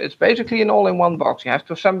appliance. It's basically an all-in-one box. You have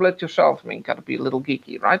to assemble it yourself. I mean, gotta be a little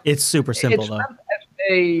geeky, right? It's super simple, though.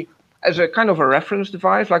 As a kind of a reference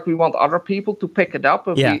device, like we want other people to pick it up.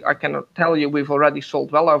 I can tell you we've already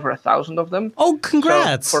sold well over 1,000 of them. Oh,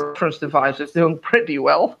 congrats! So for reference device, it's doing pretty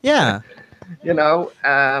well. Yeah.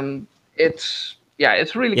 It's a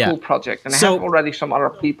really cool project, and I have already some other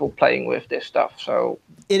people playing with this stuff. So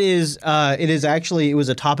it was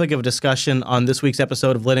a topic of discussion on this week's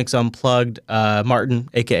episode of Linux Unplugged. Martin,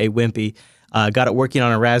 aka Wimpy, got it working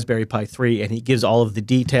on a Raspberry Pi 3, and he gives all of the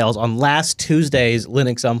details on last Tuesday's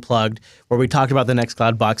Linux Unplugged, where we talked about the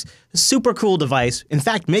NextCloud box. Super cool device. In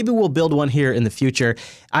fact, maybe we'll build one here in the future.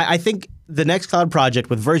 I think the NextCloud project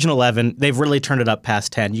with version 11, they've really turned it up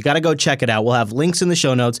past 10. You got to go check it out. We'll have links in the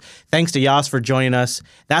show notes. Thanks to Yas for joining us.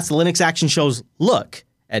 That's the Linux Action Show's look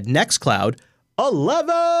at NextCloud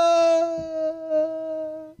 11.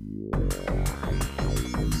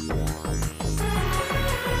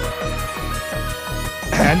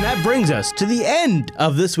 And that brings us to the end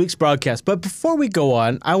of this week's broadcast. But before we go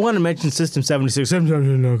on, I want to mention System76,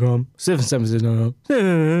 776.com,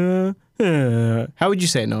 776.com. How would you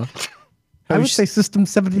say it, Noah? I would say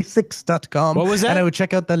System76.com. What was that? And I would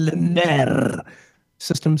check out the Liner.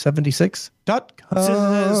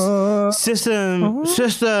 System76.com. System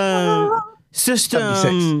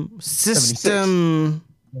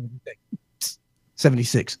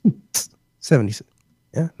 76.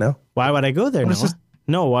 Yeah, no. Why would I go there, Noah?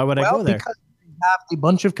 No, why would I go there? Because they have a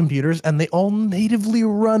bunch of computers and they all natively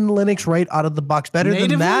run Linux right out of the box. Better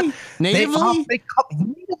than that, natively. It's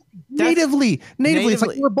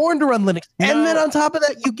like you were born to run Linux. No. And then on top of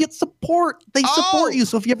that, you get support. They support you.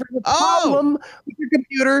 So if you ever have a problem with your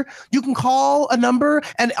computer, you can call a number.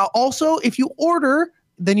 And also, if you order,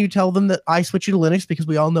 then you tell them that I switch you to Linux, because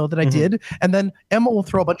we all know that I did. And then Emma will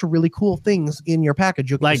throw a bunch of really cool things in your package.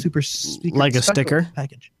 You'll get like a sticker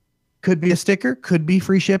package. Could be a sticker, could be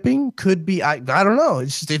free shipping, could be I don't know. It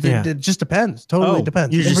just depends. Totally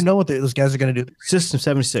depends. You never know what those guys are going to do.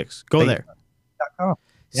 System76. Go there. Yeah.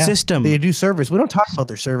 System. They do service. We don't talk about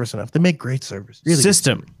their service enough. They make great service. Really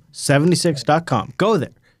System76.com. Go there.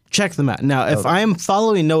 Check them out. Now, if I am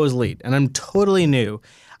following Noah's lead and I'm totally new,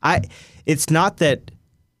 it's not that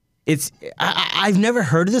I've never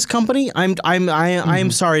heard of this company. I'm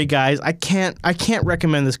sorry, guys. I can't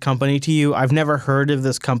recommend this company to you. I've never heard of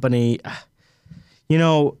this company.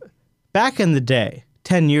 Back in the day,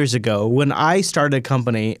 10 years ago, when I started a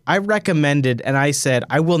company, I recommended and I said,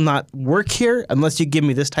 I will not work here unless you give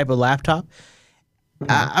me this type of laptop.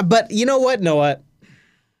 But you know what, Noah?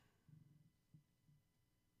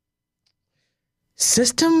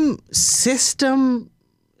 System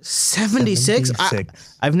 76?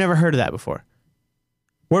 I've never heard of that before.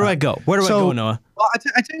 Where do I go? Where do I go, Noah? Well,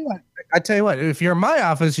 I tell you what, if you're in my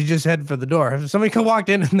office, you just head for the door. If somebody walked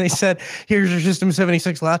in and they said, here's your System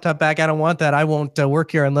 76 laptop back, I don't want that. I won't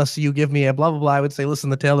work here unless you give me a blah, blah, blah. I would say,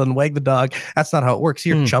 listen, the tail and wag the dog. That's not how it works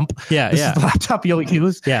here, chump. This is the laptop you'll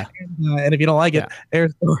use. Yeah. And if you don't like it,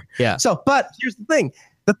 there's the door. Yeah. So, but here's the thing.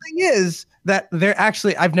 The thing is that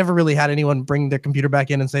I've never really had anyone bring their computer back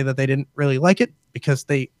in and say that they didn't really like it, because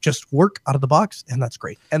they just work out of the box, and that's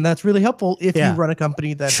great. And that's really helpful if you run a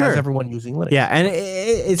company that has everyone using Linux. Yeah, and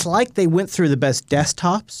it's like they went through the best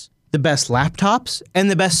desktops, the best laptops,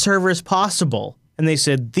 and the best servers possible, and they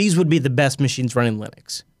said these would be the best machines running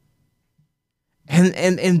Linux.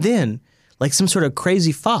 And then, like some sort of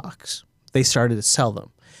crazy fox, they started to sell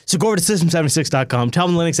them. So go over to System76.com, tell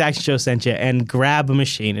them the Linux Action Show sent you, and grab a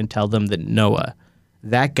machine and tell them that Noah,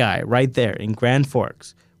 that guy right there in Grand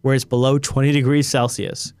Forks, where it's below 20 degrees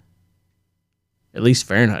Celsius, at least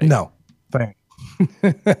Fahrenheit. No, Fahrenheit.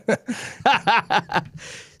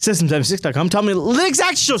 System76.com, tell me the Linux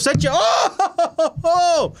Action Show sent you,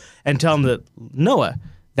 and tell them that Noah,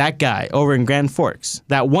 that guy over in Grand Forks,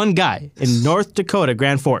 that one guy in North Dakota,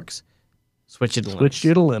 Grand Forks, switch you to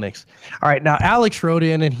Linux. All right. Now, Alex wrote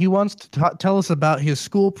in and he wants to tell us about his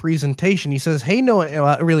school presentation. He says, hey, Noah,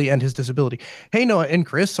 and his disability. Hey, Noah and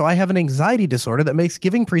Chris. So I have an anxiety disorder that makes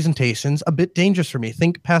giving presentations a bit dangerous for me.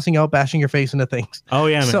 Think passing out, bashing your face into things. Oh,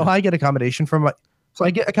 yeah. So I get accommodations from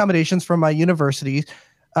my university's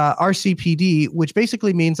RCPD, which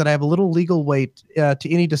basically means that I have a little legal weight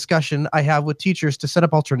to any discussion I have with teachers to set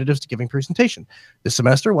up alternatives to giving presentation. This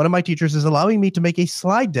semester, one of my teachers is allowing me to make a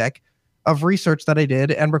slide deck of research that I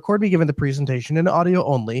did and record me giving the presentation in audio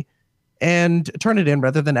only and turn it in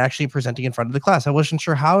rather than actually presenting in front of the class. I wasn't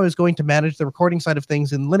sure how I was going to manage the recording side of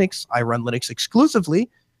things in Linux. I run Linux exclusively,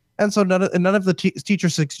 and so none of the teacher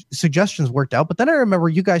suggestions worked out. But then I remember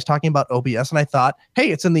you guys talking about OBS, and I thought,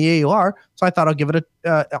 hey, it's in the AUR, so I thought I'll give it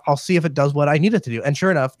I'll see if it does what I need it to do. And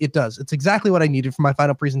sure enough, it does. It's exactly what I needed for my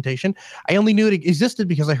final presentation. I only knew it existed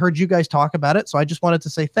because I heard you guys talk about it, so I just wanted to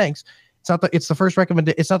say thanks. It's not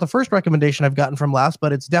the first recommendation I've gotten from Last,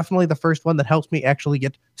 but it's definitely the first one that helps me actually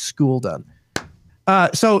get school done.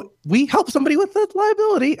 So we help somebody with a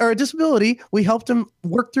liability or a disability. We helped him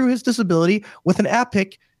work through his disability with an app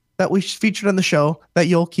pick that we featured on the show that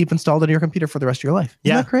you'll keep installed on your computer for the rest of your life.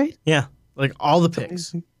 Isn't that great? Yeah. Like all the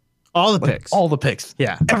picks. All the picks. All the picks.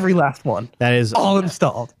 Yeah. Every last one. That is all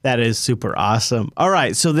installed. That is super awesome. All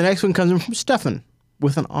right. So the next one comes in from Stefan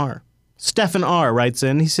with an R. Stefan R. writes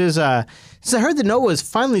in. He says, I heard that Noah has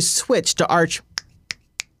finally switched to Arch,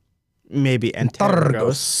 maybe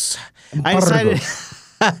Antergos. I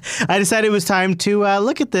decided it was time to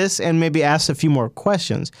look at this and maybe ask a few more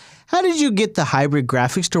questions. How did you get the hybrid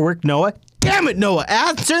graphics to work, Noah? Damn it, Noah,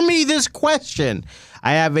 answer me this question.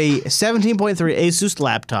 I have a 17.3 Asus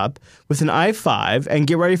laptop with an i5, and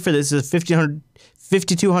get ready for this, it's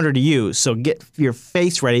 5200U, so get your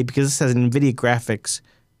face ready because this has an NVIDIA graphics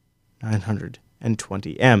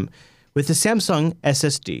 920M with a Samsung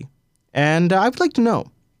SSD. And I would like to know,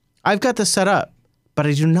 I've got this set up, but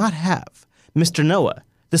I do not have, Mr. Noah,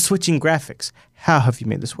 the switching graphics. How have you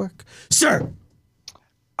made this work? Sir!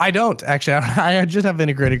 I don't, actually. I just have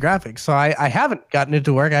integrated graphics, so I haven't gotten it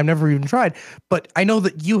to work. I've never even tried. But I know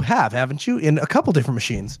that you have, haven't you, in a couple different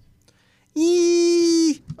machines?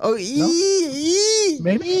 Maybe a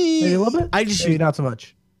little bit? Maybe not so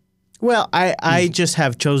much. Well, I just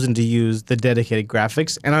have chosen to use the dedicated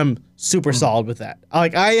graphics, and I'm super solid with that.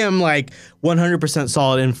 Like I am like 100%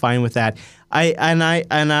 solid and fine with that. I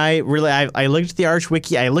looked at the Arch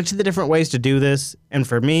Wiki. I looked at the different ways to do this, and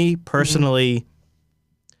for me personally,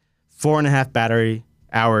 4.5 battery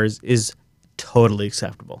hours is totally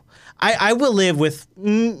acceptable. I will live with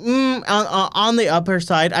on the upper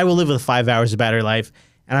side. I will live with 5 hours of battery life,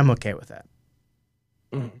 and I'm okay with that.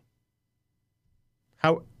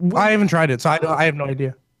 I haven't tried it, so I have no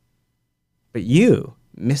idea. But you,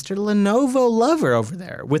 Mr. Lenovo lover over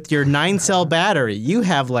there, with your 9-cell battery, you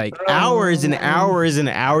have like hours and hours and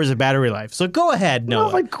hours of battery life. So go ahead, Noah.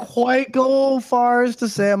 I don't quite go far as to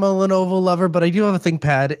say I'm a Lenovo lover, but I do have a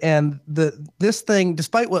ThinkPad, and this thing,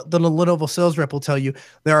 despite what the Lenovo sales rep will tell you,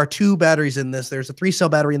 there are 2 batteries in this. There's a 3-cell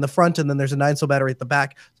battery in the front, and then there's a 9-cell battery at the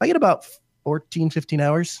back. So I get about 14, 15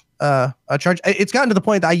 hours a charge. It's gotten to the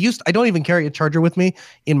point that I don't even carry a charger with me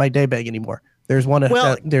in my day bag anymore. There's one.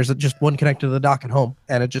 There's just one connected to the dock at home,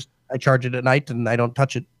 and I charge it at night, and I don't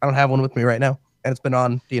touch it. I don't have one with me right now, and it's been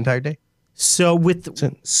on the entire day. So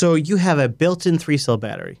you have a built-in 3-cell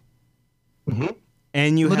battery,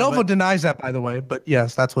 and Lenovo denies that, by the way, but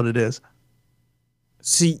yes, that's what it is.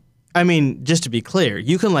 See, I mean, just to be clear,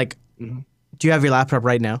 you can do you have your laptop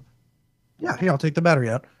right now? Yeah, here, I'll take the battery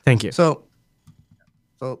out. Thank you. So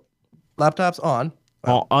laptop's on.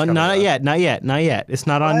 Not yet. It's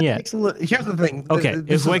not on yet. Here's the thing. Okay,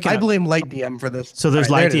 I blame Light DM for this. So there's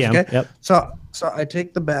Light DM. Okay? Yep. So I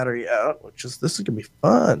take the battery out, this is gonna be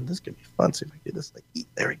fun. See if I can get this.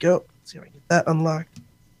 There we go. See if I can get that unlocked.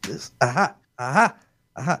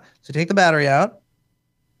 So take the battery out,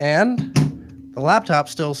 and the laptop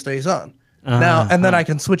still stays on. Now, and then I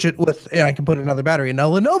can switch it I can put another battery. Now,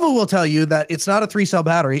 Lenovo will tell you that it's not a 3-cell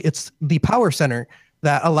battery. It's the power center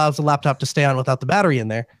that allows the laptop to stay on without the battery in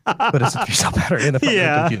there. But it's a 3-cell battery in the front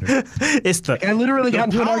of the computer. I literally got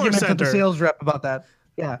into an argument with the sales rep about that.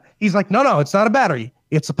 Yeah. He's like, no, it's not a battery.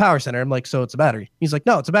 It's a power center. I'm like, so it's a battery. He's like,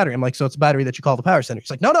 no, it's a battery. I'm like, so it's a battery that you call the power center. He's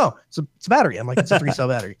like, no, it's a battery. I'm like, it's a 3-cell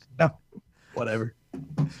battery. No, whatever.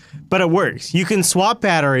 But it works. You can swap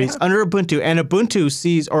batteries under Ubuntu, and Ubuntu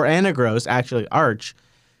sees, or Anagros, actually Arch.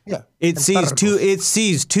 Yeah. It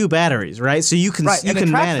sees two batteries, right? So you can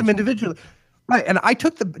manage them individually. Right. And I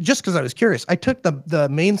took just because I was curious, I took the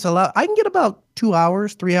main cell out. I can get about 2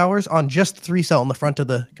 hours, 3 hours on just 3-cell in the front of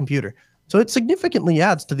the computer. So it significantly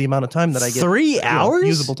adds to the amount of time that I get. 3 hours?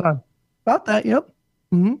 Usable time. About that, yep.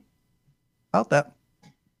 About that.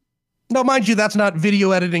 No, mind you, that's not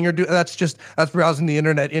video editing that's browsing the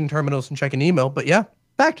internet in terminals and checking email. But yeah,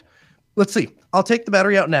 fact. Let's see. I'll take the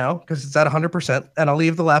battery out now because it's at 100%, and I'll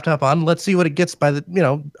leave the laptop on. Let's see what it gets by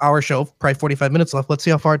the hour show. Probably 45 minutes left. Let's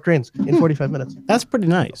see how far it drains in 45 minutes. That's pretty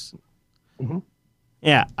nice.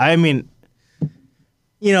 Yeah, I mean,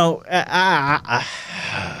 for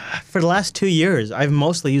the last 2 years, I've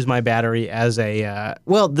mostly used my battery as a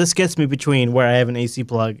this gets me between where I have an AC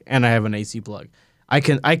plug and I have an AC plug. I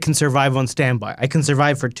can survive on standby. I can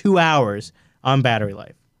survive for 2 hours on battery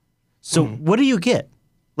life. So what do you get?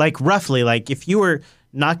 Roughly, if you were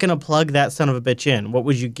not going to plug that son of a bitch in, what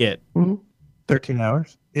would you get? 13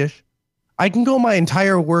 hours-ish. I can go my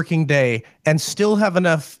entire working day and still have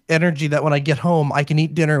enough energy that when I get home, I can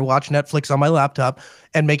eat dinner, watch Netflix on my laptop,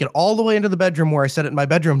 and make it all the way into the bedroom where I set it in my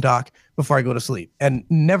bedroom dock before I go to sleep, and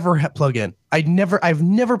never plug in. I've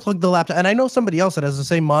never plugged the laptop, and I know somebody else that has the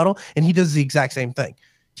same model, and he does the exact same thing.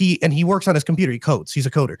 He works on his computer. He codes. He's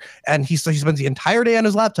a coder, and he spends the entire day on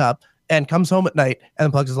his laptop and comes home at night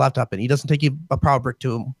and plugs his laptop in. He doesn't take a power brick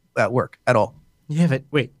to him at work at all. You have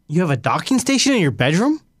a docking station in your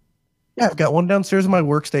bedroom? Yeah, I've got one downstairs in my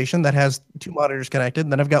workstation that has 2 monitors connected,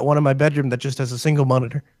 and then I've got one in my bedroom that just has a single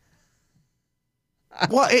monitor.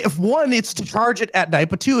 Well, if one, it's to charge it at night,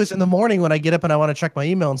 but 2 is in the morning when I get up and I want to check my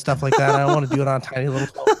email and stuff like that. And I don't want to do it on a tiny little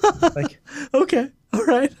phone. Okay, all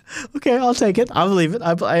right, okay, I'll take it. I'll believe it.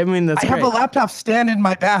 I mean, that's. I have a laptop stand in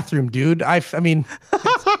my bathroom, dude. I'm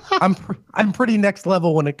pretty next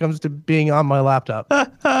level when it comes to being on my laptop.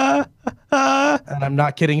 And I'm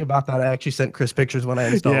not kidding about that. I actually sent Chris pictures when I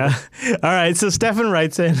installed it. All right. So Stefan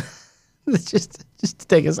writes in. just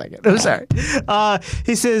take a second. I'm sorry.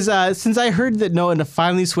 He says, since I heard that Noah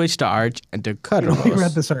finally switched to Arch and to Cuddles. We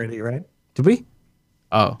read this already, right? Did we?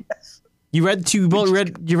 Oh. Yes. You read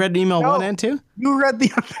email 1 and 2? You read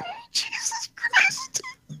the other. Jesus Christ.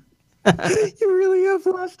 You really have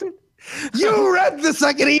lost it. You read the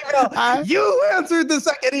second email. You answered the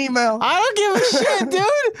second email. I don't give a shit,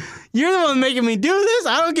 dude. You're the one making me do this.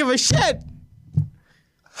 I don't give a shit.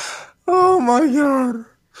 Oh my God.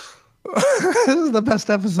 This is the best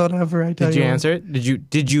episode ever, I tell you. Did you answer it?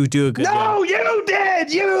 Did you do a good job? No, you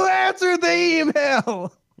did. You answered the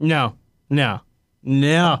email. No.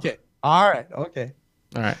 Okay. All right. Okay.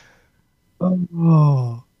 All right.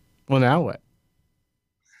 Oh. Well, now what?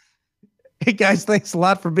 Hey guys, thanks a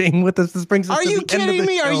lot for being with us. This brings us to the end of the show. Are you kidding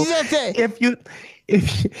me? Are you that thing?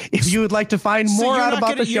 If you would like to find more out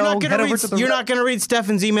about the show, head over to the. You're not going to read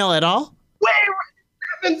Stefan's email at all? Wait.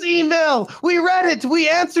 Stefan's email. We read it. We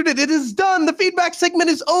answered it. It is done. The feedback segment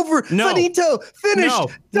is over. No. Finito. Finished.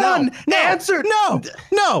 Done. Answered.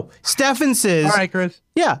 No. Stefan says. All right, Chris.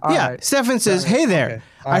 Yeah. Right. Stefan says, hey there.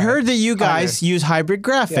 Okay. I heard that you guys use hybrid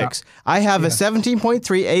graphics. Yeah. I have a 17.3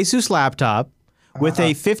 Asus laptop with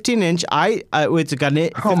a 15-inch. It's got an.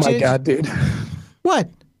 Oh my God, dude.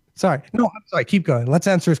 What? Sorry. No, I'm sorry. Keep going. Let's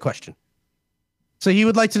answer his question. So he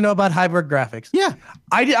would like to know about hybrid graphics. Yeah.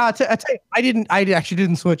 I actually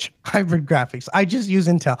didn't switch hybrid graphics. I just use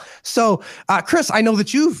Intel. So, Chris, I know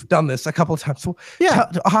that you've done this a couple of times. So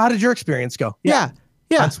yeah. How did your experience go? Yeah.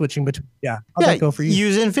 Yeah. On switching between. Yeah. How'd that go for you?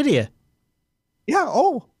 Use NVIDIA. Yeah.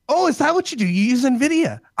 Oh, is that what you do? You use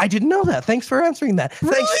NVIDIA? I didn't know that. Thanks for answering that.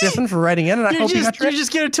 Really? Thanks, Stefan, for writing in, and I hope you got You're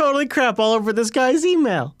just going to totally crap all over this guy's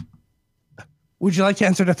email. Would you like to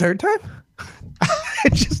answer it a third time?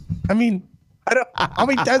 How many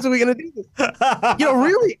times are we going to do this?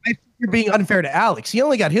 Really, I think you're being unfair to Alex. He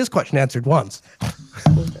only got his question answered once.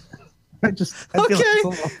 Okay,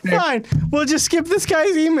 fine. We'll just skip this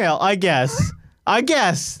guy's email, I guess.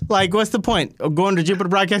 Like, what's the point of going to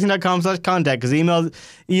jupiterbroadcasting.com/contact? Because email,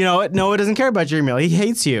 Noah doesn't care about your email. He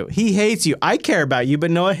hates you. I care about you,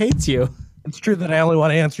 but Noah hates you. It's true that I only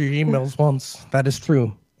want to answer your emails once. That is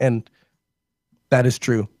true. And that is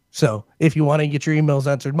true. So if you want to get your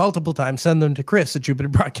emails answered multiple times, send them to Chris at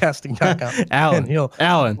jupiterbroadcasting.com. Alan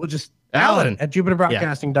at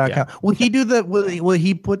jupiterbroadcasting.com. Yeah. Will he do will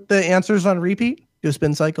he put the answers on repeat? Do a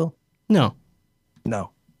spin cycle? No.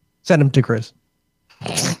 Send them to Chris. All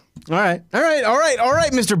right,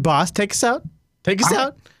 Mr. Boss. Take us out. Hey,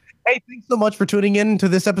 thanks so much for tuning in to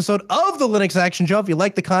this episode of the Linux Action Show. If you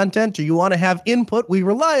like the content or you want to have input, we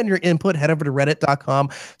rely on your input. Head over to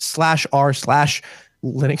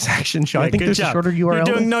reddit.com/r/Linux Action Show. Yeah, I think there's a shorter URL.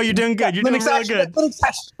 You're doing good. You're doing really good.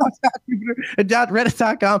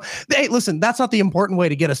 Reddit.com. Hey, listen, that's not the important way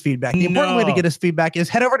to get us feedback. The important way to get us feedback is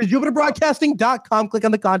head over to jupiterbroadcasting.com, click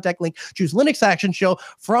on the contact link, choose Linux Action Show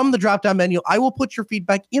from the drop-down menu. I will put your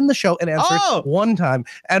feedback in the show and answer it one time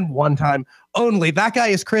and one time only. That guy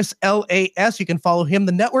is Chris LAS. You can follow him,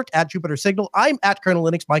 the network, at Jupiter Signal. I'm at Kernel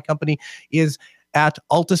Linux. My company is at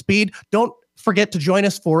Altispeed. Don't forget to join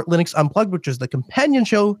us for Linux Unplugged, which is the companion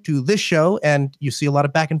show to this show, and you see a lot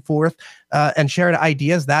of back and forth and shared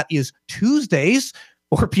ideas. That is Tuesdays,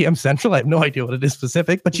 4 p.m. Central. I have no idea what it is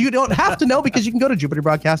specific, but you don't have to know because you can go to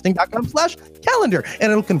jupiterbroadcasting.com/calendar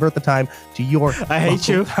and it'll convert the time to your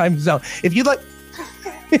time zone. If you'd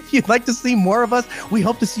like to see more of us, we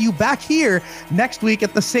hope to see you back here next week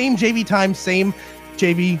at the same JV time, same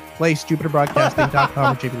JV place,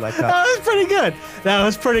 jupiterbroadcasting.com or jblive.com. That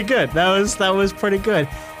was pretty good.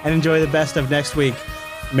 And enjoy the best of next week.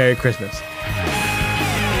 Merry Christmas.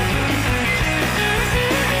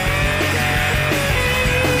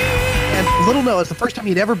 And little Noah, it's the first time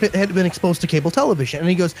he'd ever been exposed to cable television. And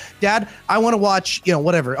he goes, Dad, I want to watch,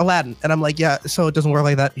 Aladdin. And I'm like, yeah, so it doesn't work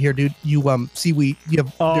like that here, dude. You there's a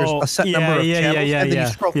set number of channels, and then you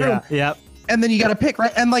scroll through. Yeah. And then you got to pick,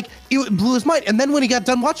 right? And like, it blew his mind. And then when he got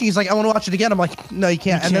done watching, he's like, I want to watch it again. I'm like, no, you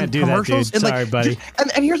can't. And then do commercials. That, dude. Sorry, buddy.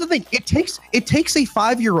 And here's the thing. It takes a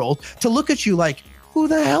 5-year-old to look at you like, who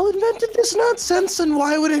the hell invented this nonsense? And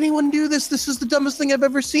why would anyone do this? This is the dumbest thing I've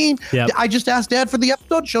ever seen. Yep. I just asked Dad for the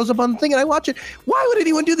episode, shows up on the thing, and I watch it. Why would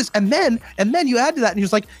anyone do this? And then you add to that, and he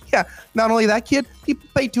was like, yeah, not only that, kid, he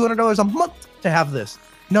paid $200 a month to have this.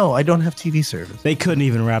 No, I don't have TV service. They couldn't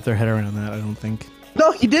even wrap their head around that, I don't think.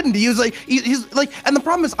 No, he didn't. He was like, he's like, and the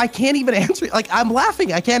problem is I can't even answer. Like, I'm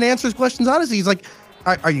laughing. I can't answer his questions honestly. He's like,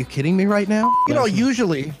 are you kidding me right now?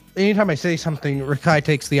 Usually, anytime I say something, Rakai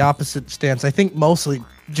takes the opposite stance. I think mostly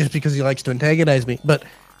just because he likes to antagonize me. But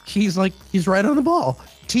he's right on the ball.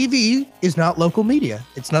 TV is not local media.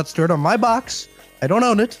 It's not stored on my box. I don't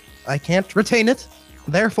own it. I can't retain it.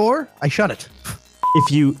 Therefore, I shut it.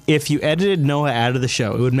 If you edited Noah out of the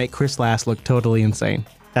show, it would make Chris Lass look totally insane.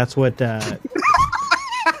 That's what.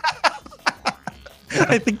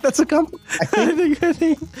 I think that's a compliment. I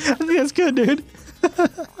think that's good, dude.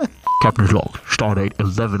 Captain's log, stardate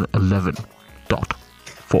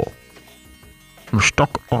 11:11.4. I'm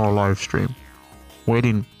stuck on a live stream,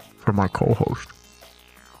 waiting for my co-host.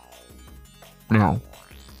 Now,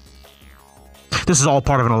 this is all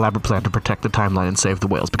part of an elaborate plan to protect the timeline and save the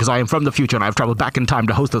whales, because I am from the future and I have traveled back in time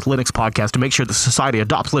to host this Linux podcast to make sure the society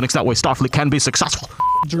adopts Linux. That way Starfleet can be successful.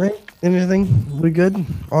 Drink? Anything? We good?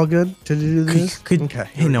 All good to do this? Okay.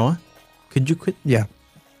 Hey, Noah. Could you quit? Yeah.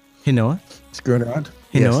 Hey, Noah. Screwing around?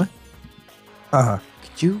 Hey, yes. Noah. Uh-huh.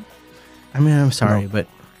 Could you... I'm sorry, but...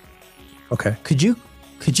 Okay. Could you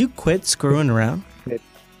quit screwing around?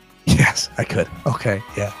 Yes, I could. Okay,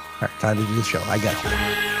 yeah. All right, time to do the show. I got you.